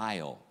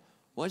vile.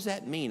 What does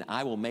that mean,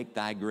 I will make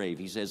thy grave?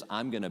 He says,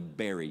 I'm going to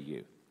bury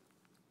you.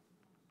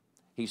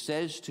 He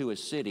says to a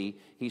city,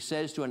 he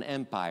says to an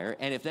empire,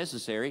 and if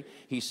necessary,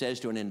 he says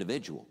to an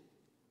individual.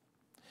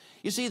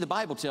 You see, the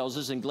Bible tells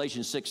us in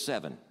Galatians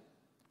 6:7,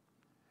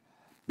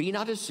 be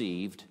not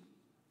deceived,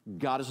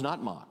 God is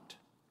not mocked.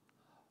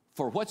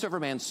 For whatsoever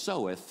man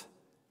soweth,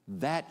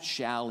 that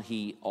shall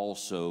he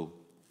also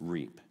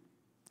reap.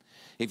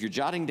 If you're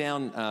jotting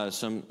down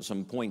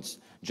some points,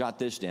 jot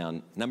this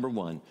down. Number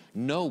 1,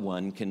 no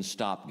one can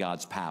stop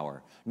God's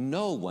power.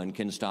 No one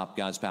can stop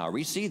God's power.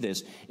 We see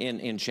this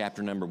in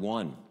chapter number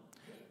 1.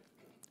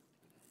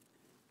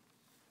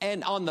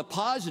 And on the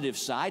positive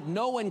side,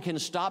 no one can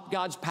stop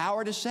God's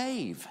power to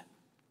save.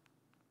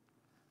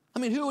 I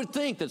mean, who would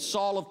think that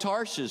Saul of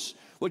Tarsus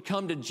would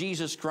come to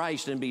Jesus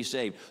Christ and be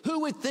saved?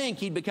 Who would think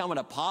he'd become an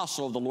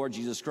apostle of the Lord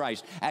Jesus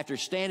Christ after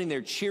standing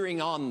there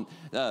cheering on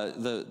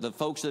the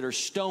folks that are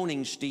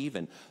stoning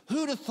Stephen?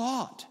 Who'd have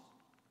thought?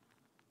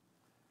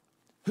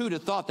 Who'd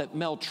have thought that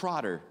Mel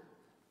Trotter,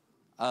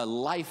 a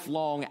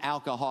lifelong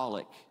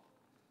alcoholic,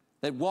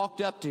 that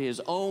walked up to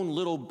his own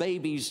little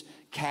baby's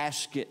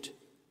casket,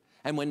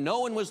 and when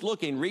no one was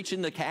looking, reached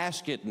in the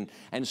casket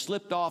and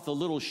slipped off the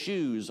little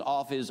shoes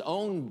off his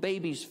own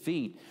baby's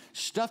feet,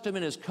 stuffed them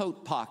in his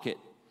coat pocket,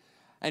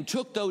 and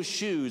took those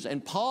shoes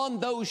and pawned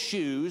those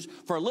shoes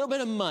for a little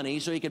bit of money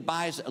so he could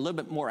buy a little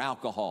bit more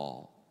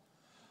alcohol.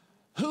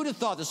 Who'd have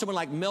thought that someone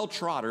like Mel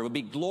Trotter would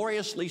be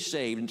gloriously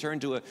saved and turn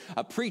to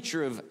a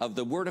preacher of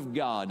the Word of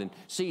God and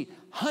see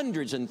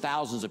hundreds and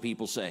thousands of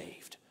people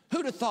saved?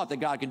 Who'd have thought that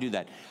God could do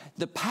that?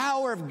 The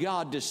power of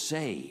God to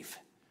save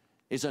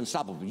is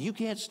unstoppable. You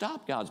can't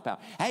stop God's power.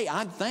 Hey,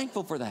 I'm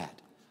thankful for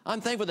that.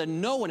 I'm thankful that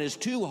no one is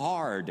too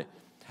hard.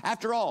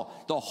 After all,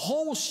 the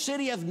whole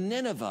city of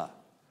Nineveh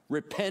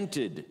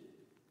repented.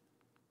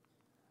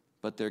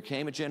 But there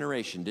came a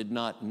generation, did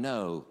not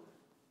know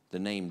the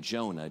name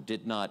Jonah,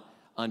 did not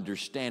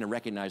understand and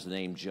recognize the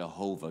name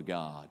Jehovah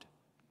God.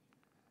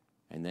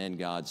 And then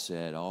God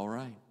said, all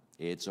right,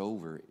 it's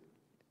over.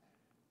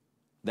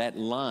 That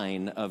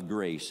line of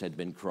grace had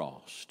been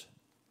crossed.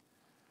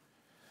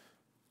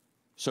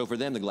 So for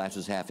them, the glass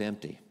is half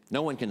empty.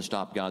 No one can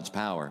stop God's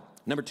power.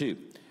 Number 2,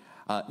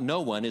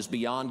 no one is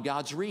beyond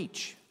God's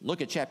reach.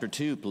 Look at chapter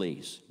 2,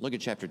 please. Look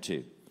at chapter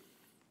 2.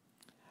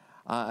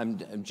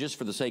 Just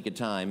for the sake of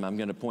time, I'm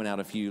going to point out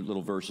a few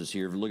little verses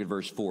here. Look at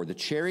verse 4. The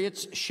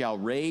chariots shall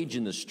rage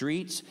in the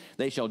streets.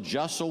 They shall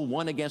jostle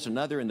one against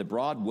another in the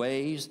broad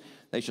ways.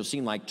 They shall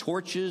seem like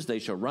torches. They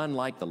shall run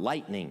like the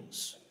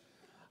lightnings.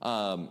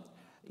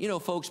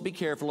 Folks, be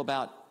careful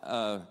about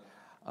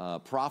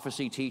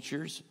prophecy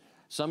teachers.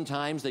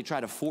 Sometimes they try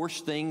to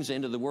force things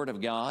into the Word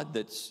of God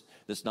that's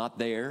not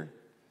there.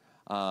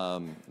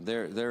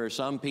 There are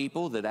some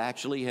people that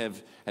actually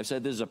have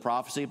said this is a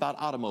prophecy about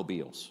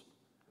automobiles,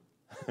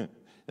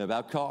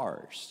 about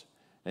cars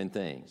and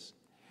things.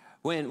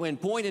 When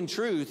point in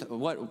truth,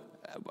 what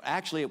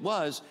actually it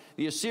was,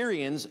 the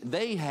Assyrians,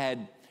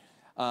 they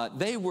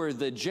were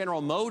the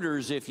General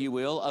Motors, if you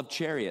will, of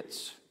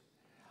chariots.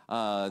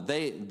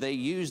 They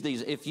used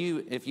these. If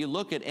you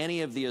look at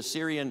any of the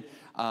Assyrian,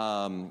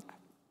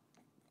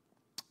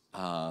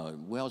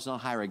 it's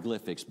not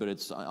hieroglyphics, but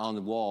it's on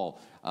the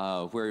wall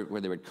where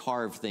they would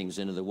carve things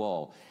into the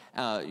wall.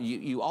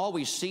 You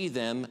always see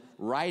them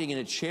riding in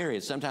a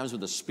chariot, sometimes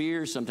with a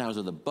spear, sometimes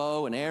with a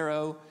bow and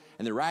arrow,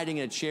 and they're riding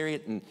in a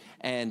chariot,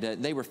 and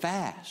they were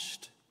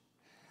fast.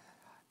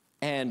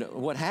 And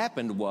what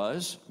happened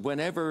was,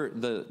 whenever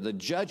the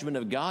judgment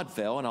of God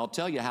fell, and I'll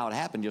tell you how it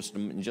happened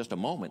in just a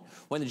moment.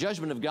 When the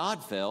judgment of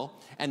God fell,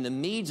 and the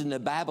Medes and the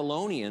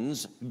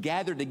Babylonians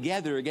gathered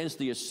together against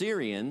the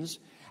Assyrians,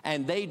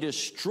 and they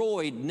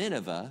destroyed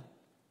Nineveh,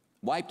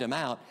 wiped them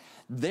out,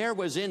 there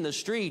was in the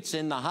streets,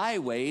 in the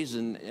highways,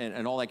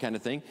 and all that kind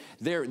of thing,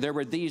 there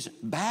were these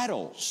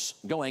battles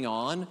going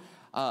on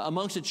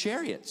amongst the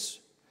chariots.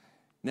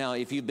 Now,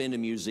 if you've been to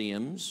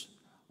museums,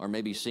 or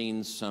maybe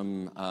seen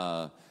some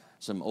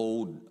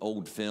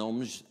old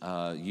films,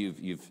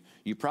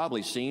 you've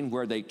probably seen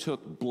where they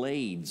took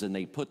blades and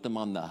they put them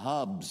on the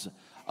hubs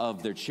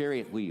of their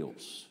chariot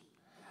wheels.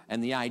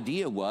 And the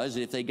idea was,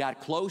 if they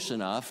got close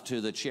enough to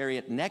the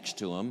chariot next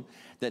to them,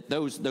 that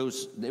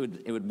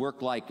it would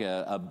work like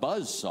a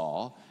buzz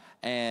saw,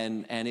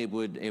 and it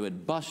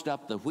would bust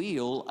up the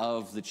wheel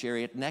of the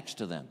chariot next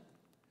to them.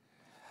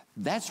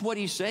 That's what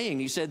he's saying.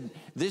 He said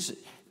this.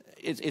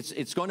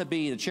 It's going to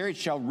be, the chariots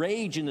shall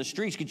rage in the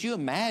streets. Could you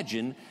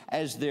imagine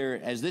as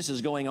this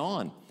is going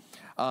on?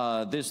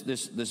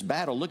 This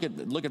battle. Look at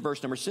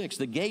verse number 6.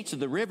 The gates of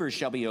the rivers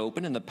shall be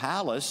open, and the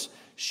palace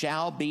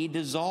shall be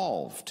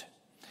dissolved.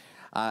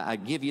 I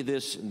give you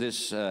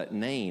this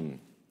name,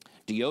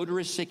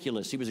 Diodorus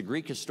Siculus. He was a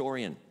Greek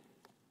historian,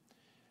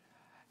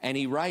 and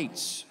he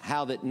writes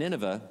how that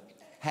Nineveh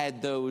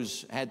had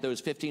those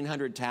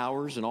 1,500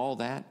 towers and all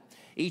that.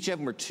 Each of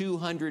them were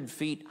 200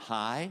 feet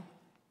high.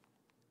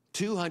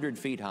 200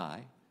 feet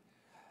high.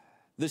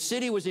 The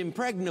city was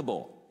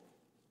impregnable,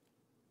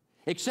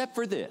 except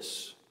for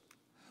this.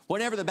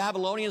 Whenever the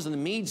Babylonians and the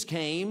Medes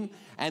came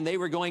and they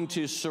were going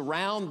to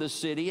surround the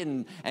city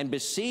and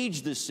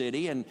besiege the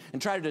city and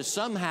try to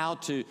somehow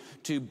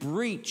to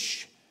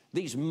breach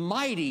these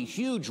mighty,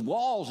 huge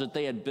walls that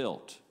they had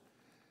built.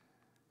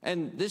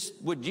 And this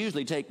would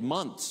usually take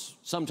months,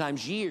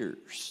 sometimes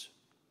years.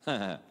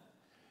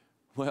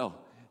 Well,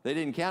 they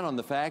didn't count on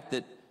the fact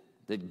that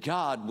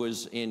God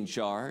was in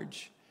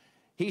charge.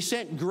 He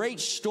sent great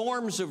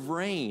storms of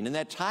rain, and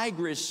that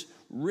Tigris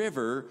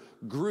River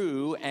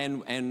grew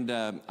and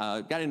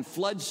got in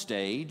flood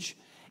stage.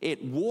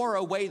 It wore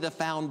away the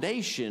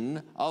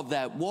foundation of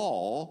that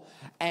wall,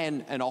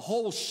 and a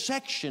whole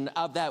section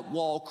of that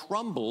wall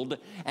crumbled,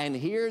 and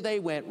here they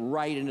went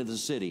right into the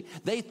city.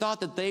 They thought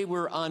that they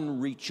were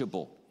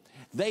unreachable.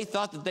 They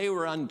thought that they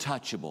were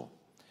untouchable.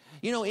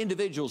 You know,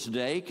 individuals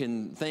today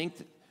can think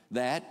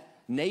that,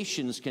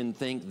 nations can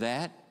think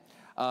that,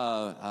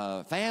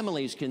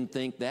 families can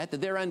think that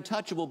they're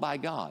untouchable by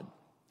God.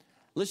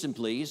 Listen,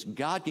 please,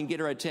 God can get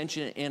our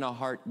attention in a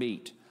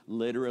heartbeat,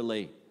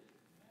 literally.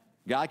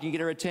 God can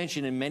get our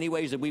attention in many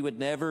ways that we would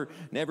never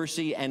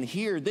see. And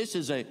here, this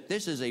is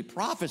a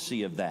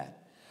prophecy of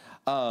that.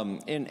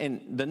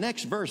 In the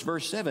next verse,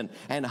 verse 7,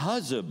 and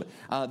Huzab,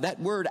 that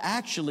word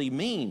actually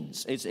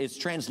means, it's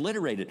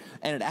transliterated,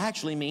 and it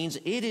actually means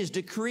it is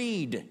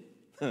decreed.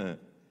 It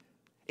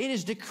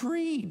is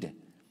decreed.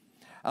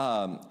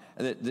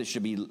 That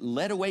shall be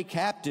led away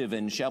captive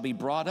and shall be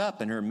brought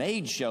up, and her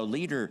maids shall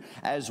lead her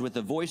as with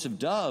the voice of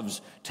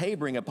doves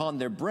tabering upon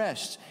their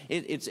breasts.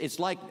 It's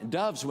like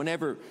doves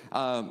whenever,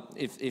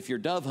 if you're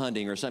dove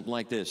hunting or something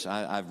like this.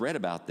 I've read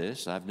about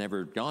this. I've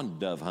never gone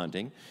dove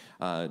hunting.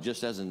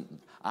 Just doesn't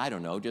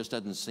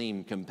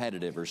seem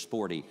competitive or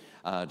sporty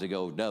to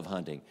go dove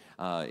hunting.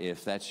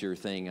 If that's your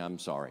thing, I'm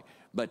sorry.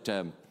 But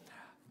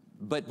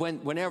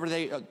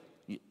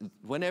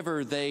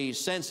whenever they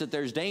sense that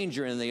there's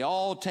danger and they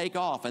all take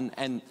off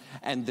and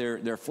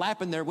they're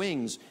flapping their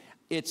wings,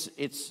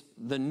 it's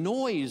the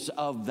noise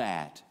of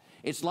that.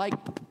 It's like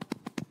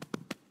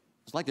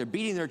they're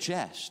beating their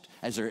chest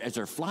as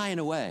they're flying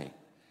away.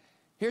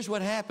 Here's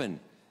what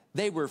happened.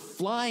 They were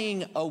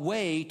flying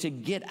away to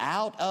get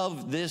out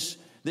of this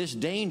this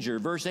danger.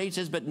 Verse 8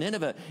 says, but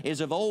Nineveh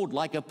is of old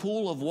like a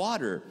pool of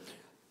water.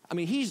 I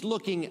mean, he's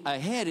looking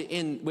ahead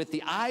with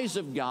the eyes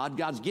of God.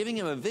 God's giving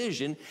him a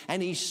vision,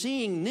 and he's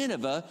seeing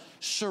Nineveh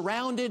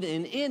surrounded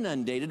and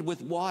inundated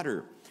with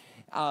water.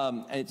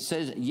 It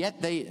says, yet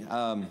they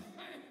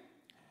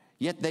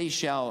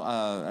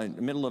shall,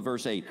 middle of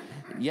verse 8,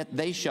 yet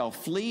they shall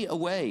flee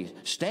away.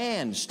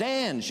 Stand,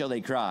 stand, shall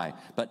they cry,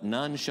 but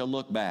none shall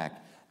look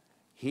back.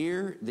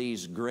 Here,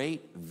 these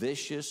great,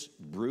 vicious,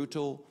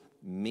 brutal,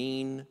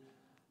 mean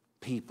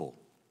people,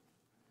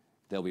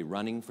 they'll be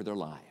running for their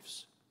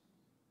lives.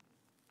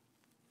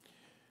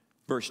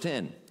 Verse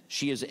 10,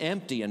 she is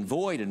empty and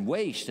void and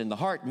waste, and the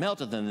heart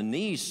melteth, and the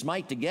knees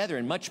smite together,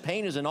 and much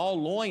pain is in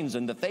all loins,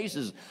 and the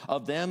faces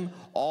of them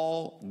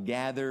all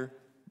gather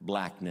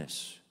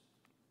blackness.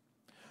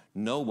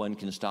 No one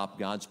can stop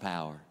God's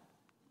power.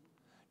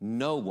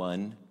 No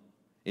one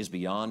is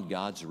beyond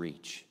God's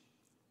reach.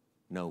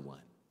 No one.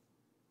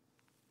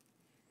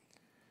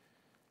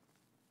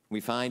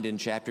 We find in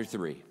chapter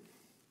 3,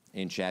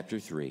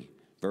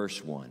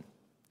 verse 1,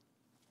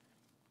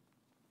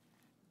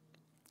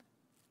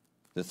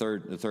 the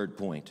third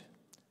point,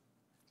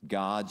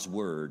 God's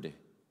word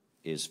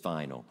is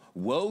final.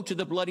 Woe to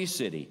the bloody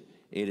city.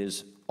 It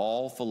is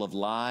all full of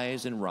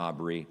lies and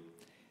robbery.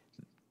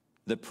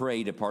 The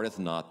prey departeth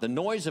not. The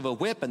noise of a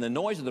whip and the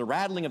noise of the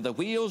rattling of the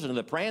wheels and of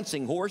the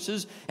prancing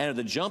horses and of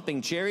the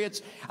jumping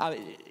chariots.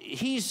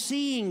 He's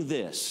seeing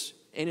this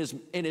in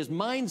his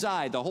mind's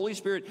eye. The Holy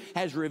Spirit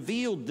has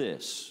revealed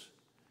this.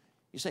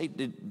 You say,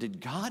 did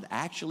God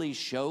actually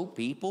show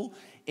people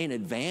in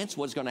advance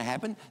what's going to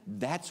happen?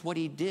 That's what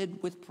he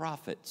did with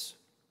prophets.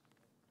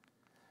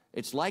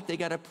 It's like they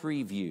got a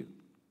preview.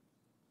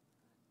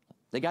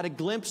 They got a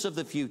glimpse of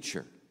the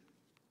future.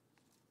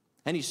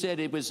 And he said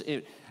it was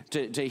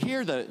to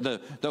hear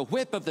the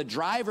whip of the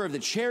driver of the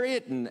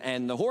chariot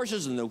and the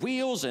horses and the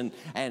wheels and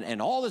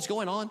all that's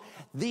going on.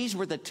 These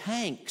were the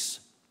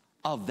tanks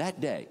of that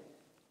day.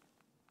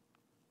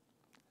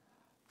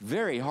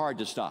 Very hard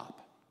to stop.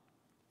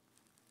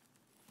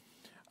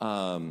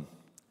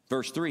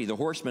 Verse 3, the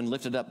horsemen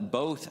lifted up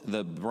both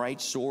the bright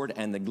sword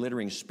and the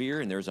glittering spear,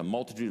 and there's a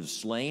multitude of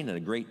slain and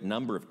a great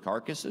number of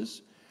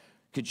carcasses.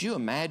 Could you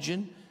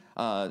imagine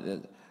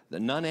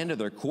none end of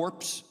their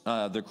corpse,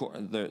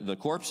 the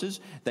corpses?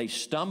 They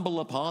stumble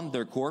upon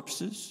their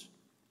corpses.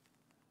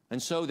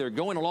 And so they're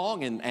going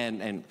along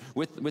and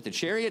with the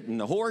chariot and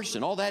the horse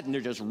and all that, and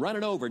they're just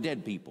running over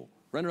dead people.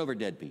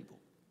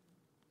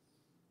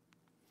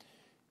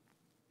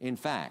 In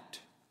fact,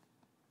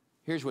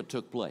 here's what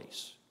took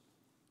place.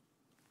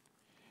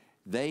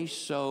 They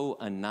so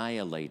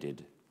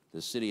annihilated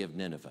the city of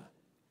Nineveh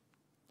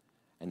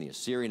and the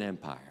Assyrian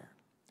Empire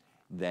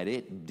that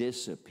it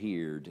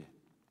disappeared.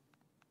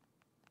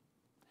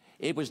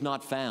 It was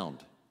not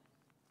found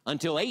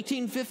until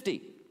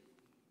 1850.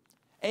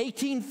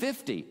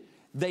 1850,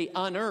 they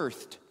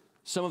unearthed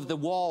some of the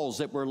walls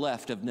that were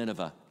left of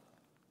Nineveh.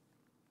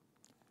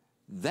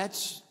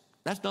 That's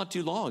not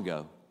too long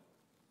ago.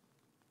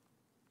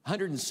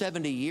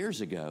 170 years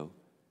ago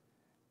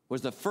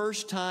was the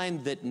first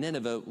time that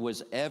Nineveh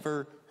was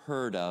ever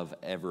heard of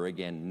ever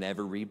again,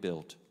 never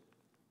rebuilt.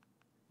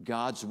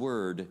 God's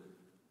word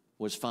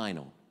was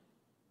final.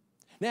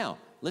 Now,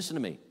 listen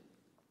to me.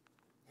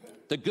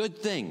 The good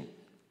thing,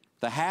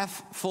 the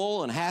half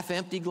full and half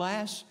empty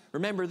glass,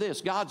 remember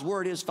this, God's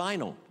word is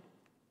final.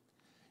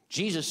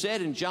 Jesus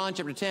said in John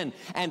chapter 10,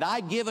 and I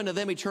give unto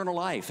them eternal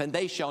life, and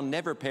they shall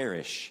never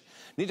perish.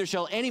 Neither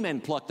shall any man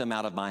pluck them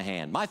out of my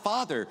hand. My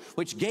Father,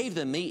 which gave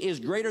them me,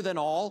 is greater than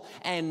all,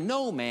 and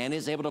no man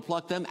is able to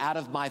pluck them out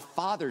of my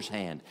Father's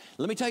hand.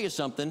 Let me tell you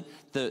something.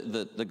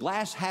 The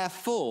glass half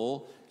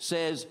full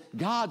says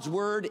God's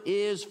word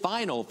is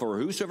final. For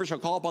whosoever shall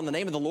call upon the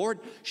name of the Lord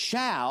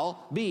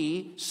shall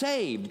be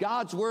saved.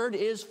 God's word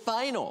is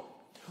final.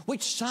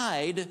 Which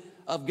side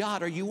of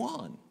God are you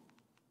on?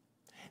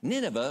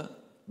 Nineveh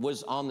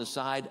was on the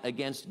side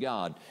against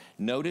God.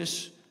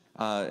 Notice,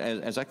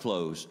 as I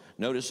close,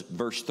 notice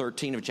verse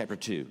 13 of chapter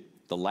 2,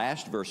 the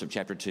last verse of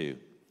chapter 2.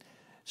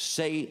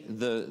 Say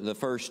the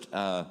first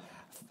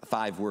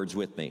 5 words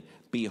with me.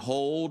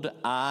 Behold,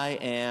 I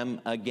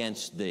am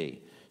against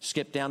thee.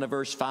 Skip down to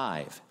verse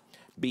 5.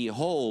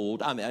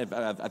 Behold,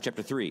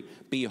 chapter 3.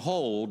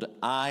 Behold,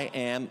 I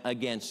am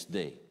against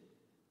thee.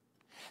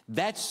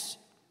 That's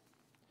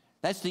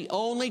the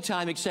only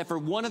time, except for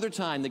one other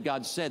time, that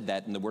God said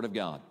that in the Word of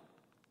God.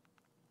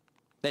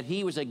 That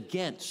he was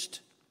against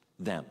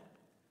them.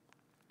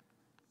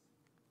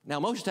 Now,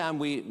 most of the time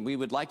we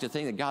would like to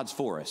think that God's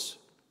for us,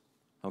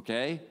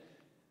 okay?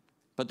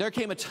 But there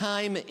came a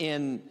time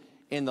in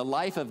the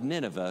life of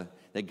Nineveh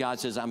that God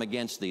says, I'm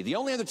against thee. The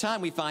only other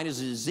time we find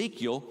is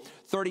Ezekiel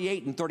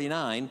 38 and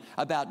 39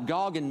 about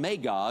Gog and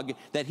Magog,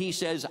 that he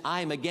says,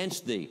 I'm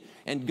against thee.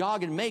 And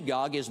Gog and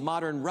Magog is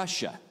modern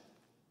Russia.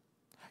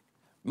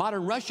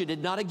 Modern Russia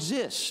did not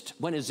exist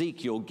when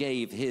Ezekiel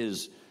gave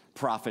his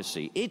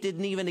prophecy. It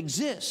didn't even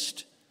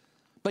exist.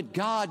 But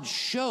God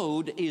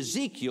showed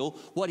Ezekiel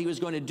what he was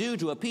going to do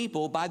to a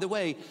people. By the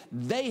way,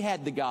 they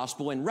had the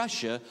gospel in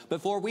Russia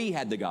before we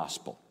had the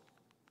gospel.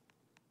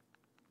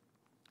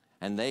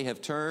 And they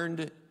have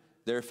turned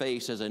their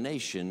face as a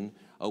nation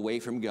away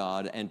from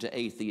God and to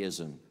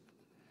atheism.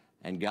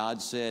 And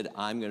God said,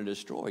 I'm going to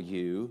destroy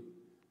you.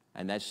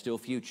 And that's still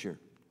future.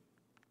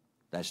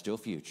 That's still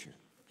future.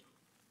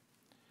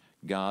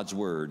 God's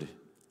word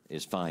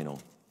is final.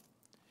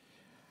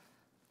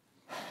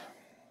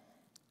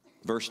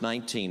 Verse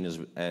 19 is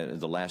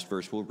the last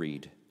verse we'll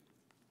read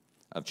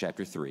of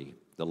chapter 3,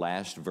 the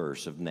last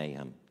verse of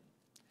Nahum.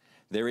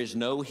 There is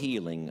no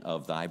healing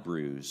of thy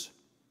bruise.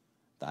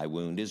 Thy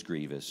wound is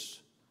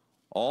grievous.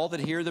 All that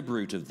hear the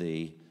bruit of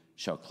thee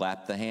shall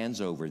clap the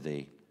hands over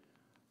thee.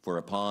 For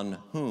upon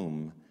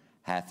whom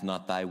hath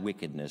not thy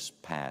wickedness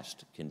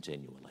passed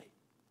continually?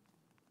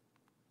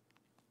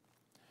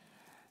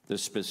 The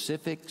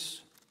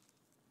specifics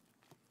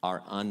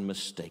are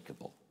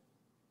unmistakable.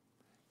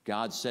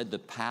 God said the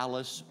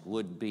palace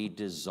would be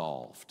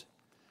dissolved.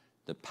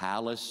 The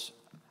palace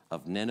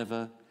of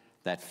Nineveh,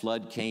 that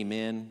flood came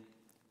in,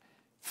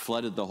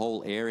 flooded the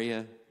whole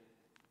area,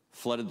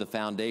 flooded the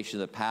foundation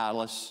of the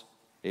palace.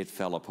 It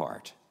fell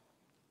apart.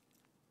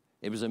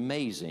 It was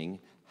amazing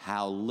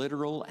how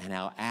literal and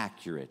how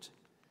accurate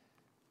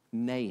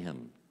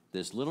Nahum,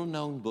 this little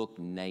known book,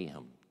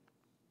 Nahum.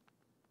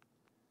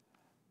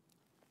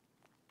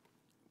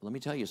 Let me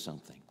tell you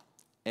something.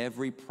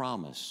 Every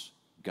promise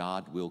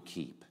God will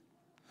keep.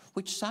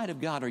 Which side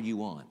of God are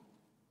you on?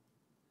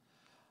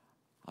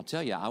 I'll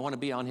tell you, I want to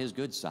be on his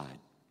good side,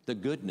 the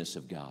goodness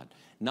of God,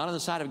 not on the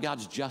side of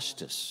God's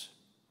justice.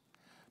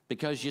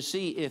 Because you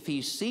see, if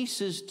he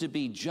ceases to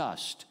be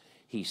just,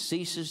 he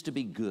ceases to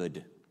be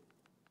good.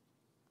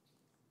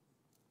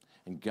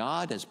 And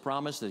God has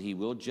promised that he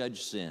will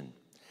judge sin.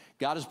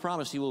 God has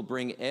promised he will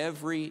bring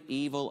every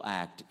evil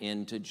act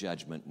into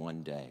judgment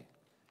one day.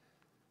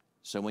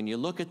 So when you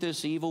look at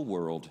this evil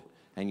world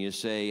and you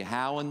say,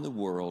 how in the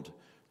world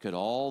could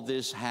all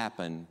this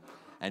happen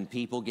and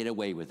people get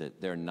away with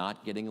it? They're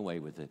not getting away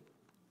with it.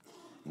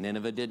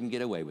 Nineveh didn't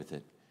get away with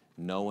it.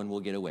 No one will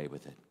get away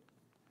with it.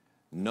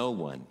 No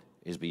one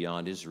is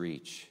beyond his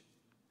reach.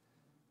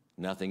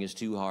 Nothing is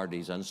too hard.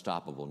 He's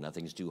unstoppable.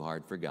 Nothing is too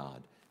hard for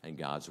God. And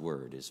God's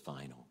word is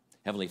final.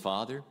 Heavenly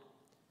Father,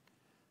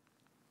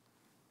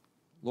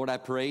 Lord, I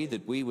pray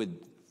that we would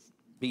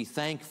be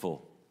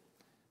thankful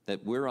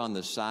that we're on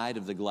the side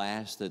of the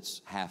glass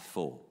that's half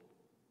full.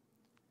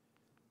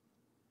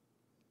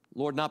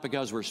 Lord, not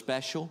because we're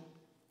special.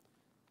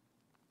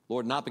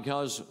 Lord, not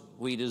because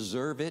we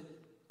deserve it,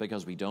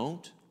 because we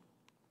don't.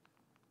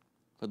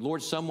 But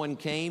Lord, someone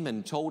came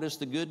and told us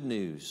the good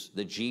news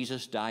that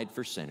Jesus died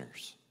for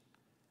sinners.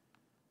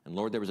 And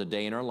Lord, there was a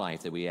day in our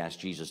life that we asked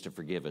Jesus to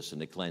forgive us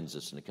and to cleanse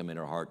us and to come in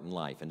our heart and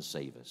life and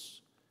save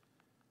us.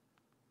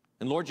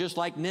 And Lord, just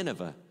like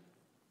Nineveh,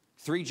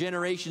 3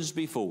 generations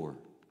before,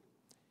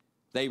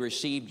 they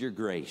received your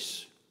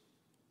grace.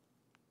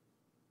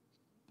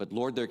 But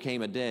Lord, there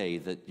came a day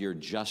that your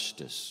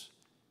justice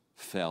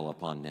fell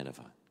upon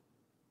Nineveh.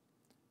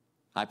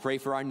 I pray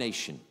for our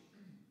nation.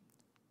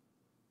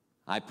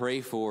 I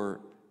pray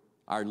for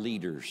our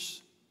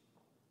leaders.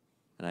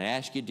 And I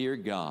ask you, dear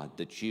God,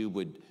 that you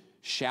would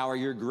shower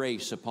your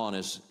grace upon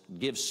us,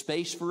 give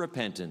space for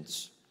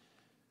repentance.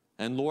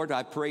 And Lord,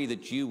 I pray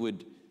that you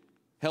would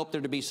help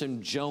there to be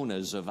some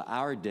Jonahs of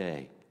our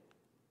day,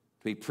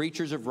 to be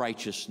preachers of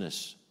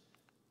righteousness,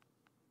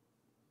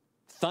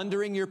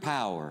 thundering your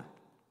power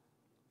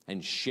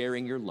and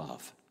sharing your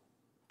love.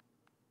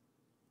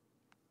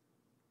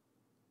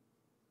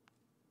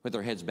 With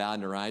our heads bowed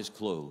and our eyes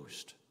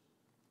closed,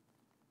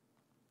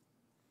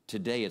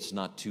 today it's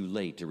not too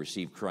late to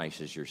receive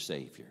Christ as your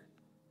Savior.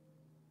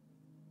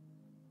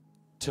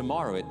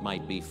 Tomorrow it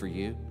might be for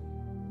you.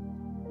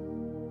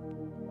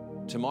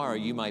 Tomorrow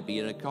you might be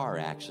in a car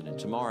accident.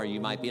 Tomorrow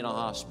you might be in a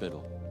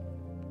hospital.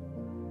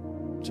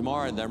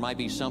 Tomorrow there might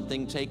be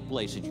something take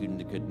place that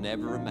you could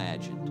never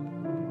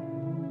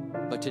imagine.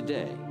 But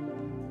today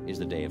is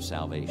the day of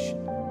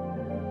salvation.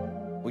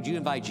 Would you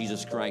invite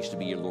Jesus Christ to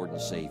be your Lord and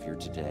Savior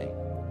today?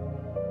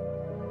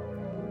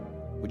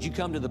 Would you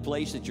come to the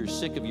place that you're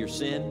sick of your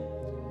sin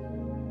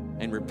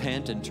and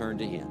repent and turn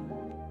to Him?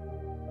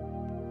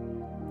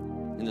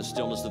 In the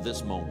stillness of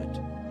this moment,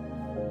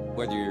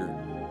 whether you're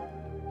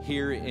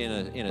here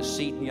in a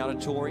seat in the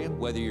auditorium,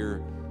 whether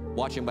you're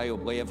watching by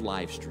way of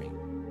live stream,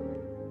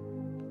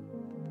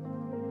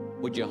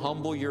 would you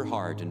humble your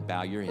heart and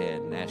bow your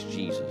head and ask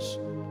Jesus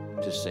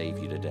to save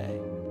you today?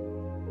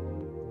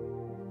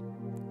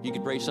 You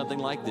could pray something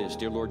like this: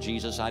 Dear Lord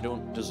Jesus, I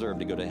don't deserve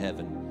to go to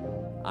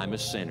heaven. I'm a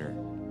sinner,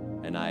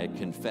 and I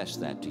confess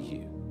that to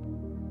you.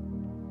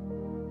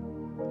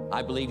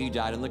 I believe you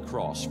died on the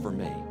cross for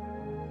me.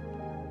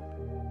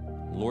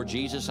 Lord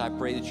Jesus, I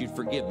pray that you'd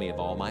forgive me of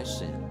all my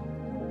sin.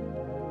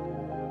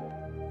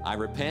 I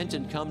repent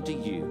and come to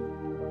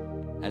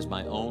you as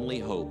my only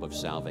hope of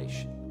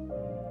salvation.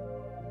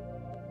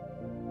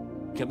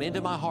 Come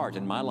into my heart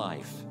and my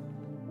life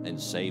and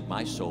save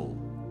my soul.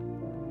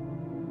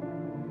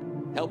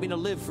 Help me to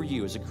live for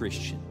you as a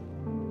Christian.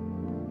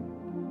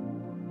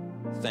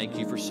 Thank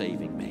you for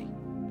saving me.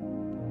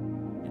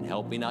 And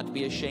help me not to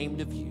be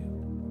ashamed of you.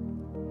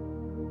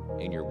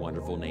 In your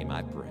wonderful name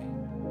I pray.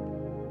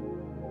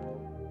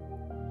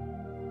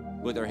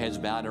 With our heads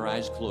bowed and our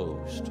eyes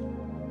closed,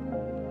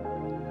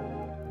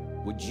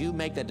 would you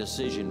make that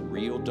decision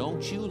real?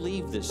 Don't you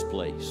leave this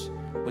place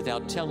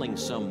without telling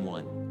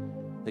someone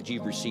that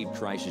you've received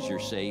Christ as your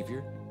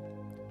Savior.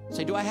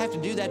 Say, do I have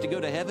to do that to go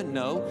to heaven?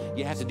 No,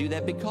 you have to do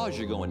that because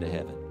you're going to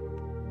heaven.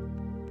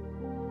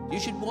 You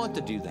should want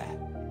to do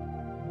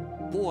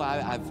that. Boy,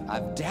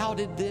 I've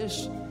doubted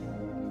this,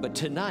 but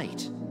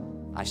tonight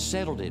I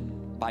settled it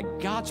by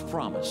God's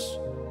promise.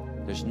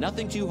 There's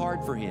nothing too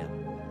hard for Him.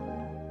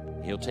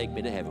 He'll take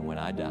me to heaven when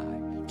I die.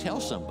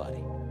 Tell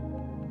somebody.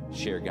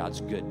 Share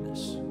God's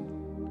goodness.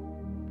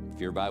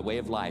 If you're by way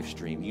of live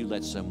stream, you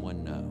let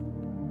someone know.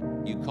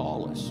 You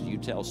call us. You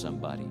tell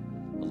somebody,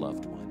 a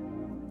loved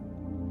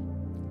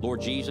one. Lord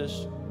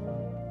Jesus,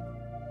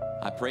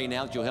 I pray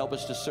now that you'll help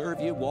us to serve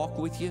you, walk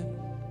with you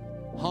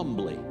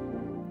humbly.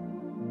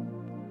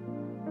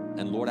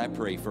 And Lord, I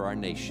pray for our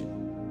nation.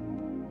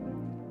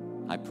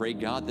 I pray,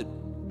 God, that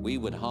we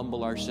would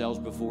humble ourselves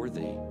before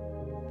Thee.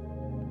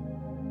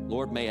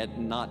 Lord, may it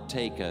not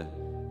take a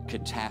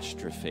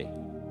catastrophe.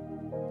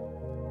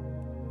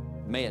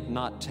 May it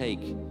not take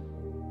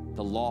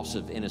the loss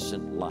of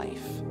innocent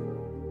life.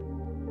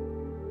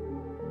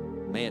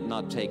 May it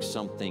not take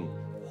something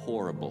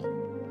horrible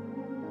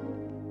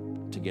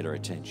to get our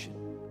attention.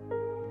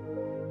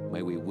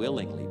 May we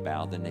willingly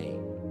bow the knee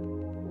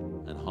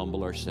and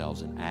humble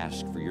ourselves and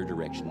ask for your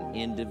direction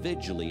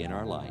individually in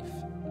our life.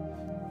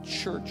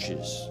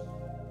 Churches,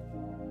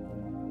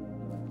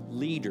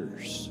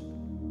 leaders,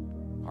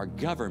 our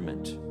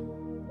government,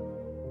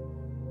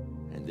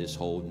 and this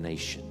whole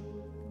nation.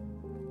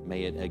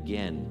 May it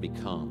again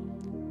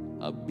become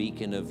a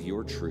beacon of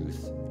your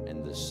truth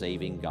and the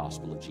saving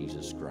gospel of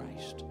Jesus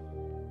Christ,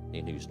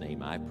 in whose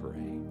name I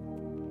pray.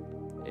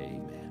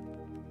 Amen.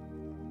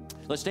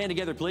 Let's stand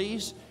together,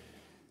 please.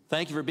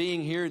 Thank you for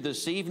being here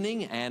this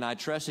evening, and I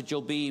trust that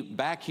you'll be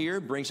back here.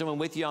 Bring someone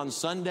with you on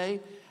Sunday,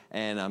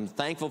 and I'm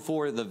thankful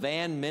for the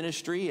van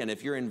ministry, and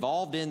if you're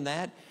involved in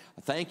that,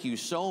 thank you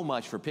so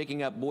much for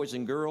picking up boys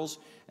and girls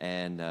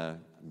and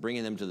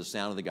bringing them to the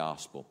sound of the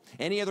gospel.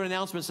 Any other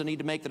announcements I need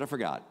to make that I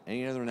forgot?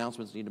 Any other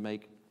announcements I need to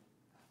make?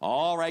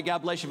 All right,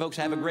 God bless you, folks.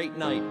 Have a great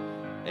night.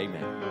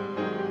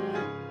 Amen.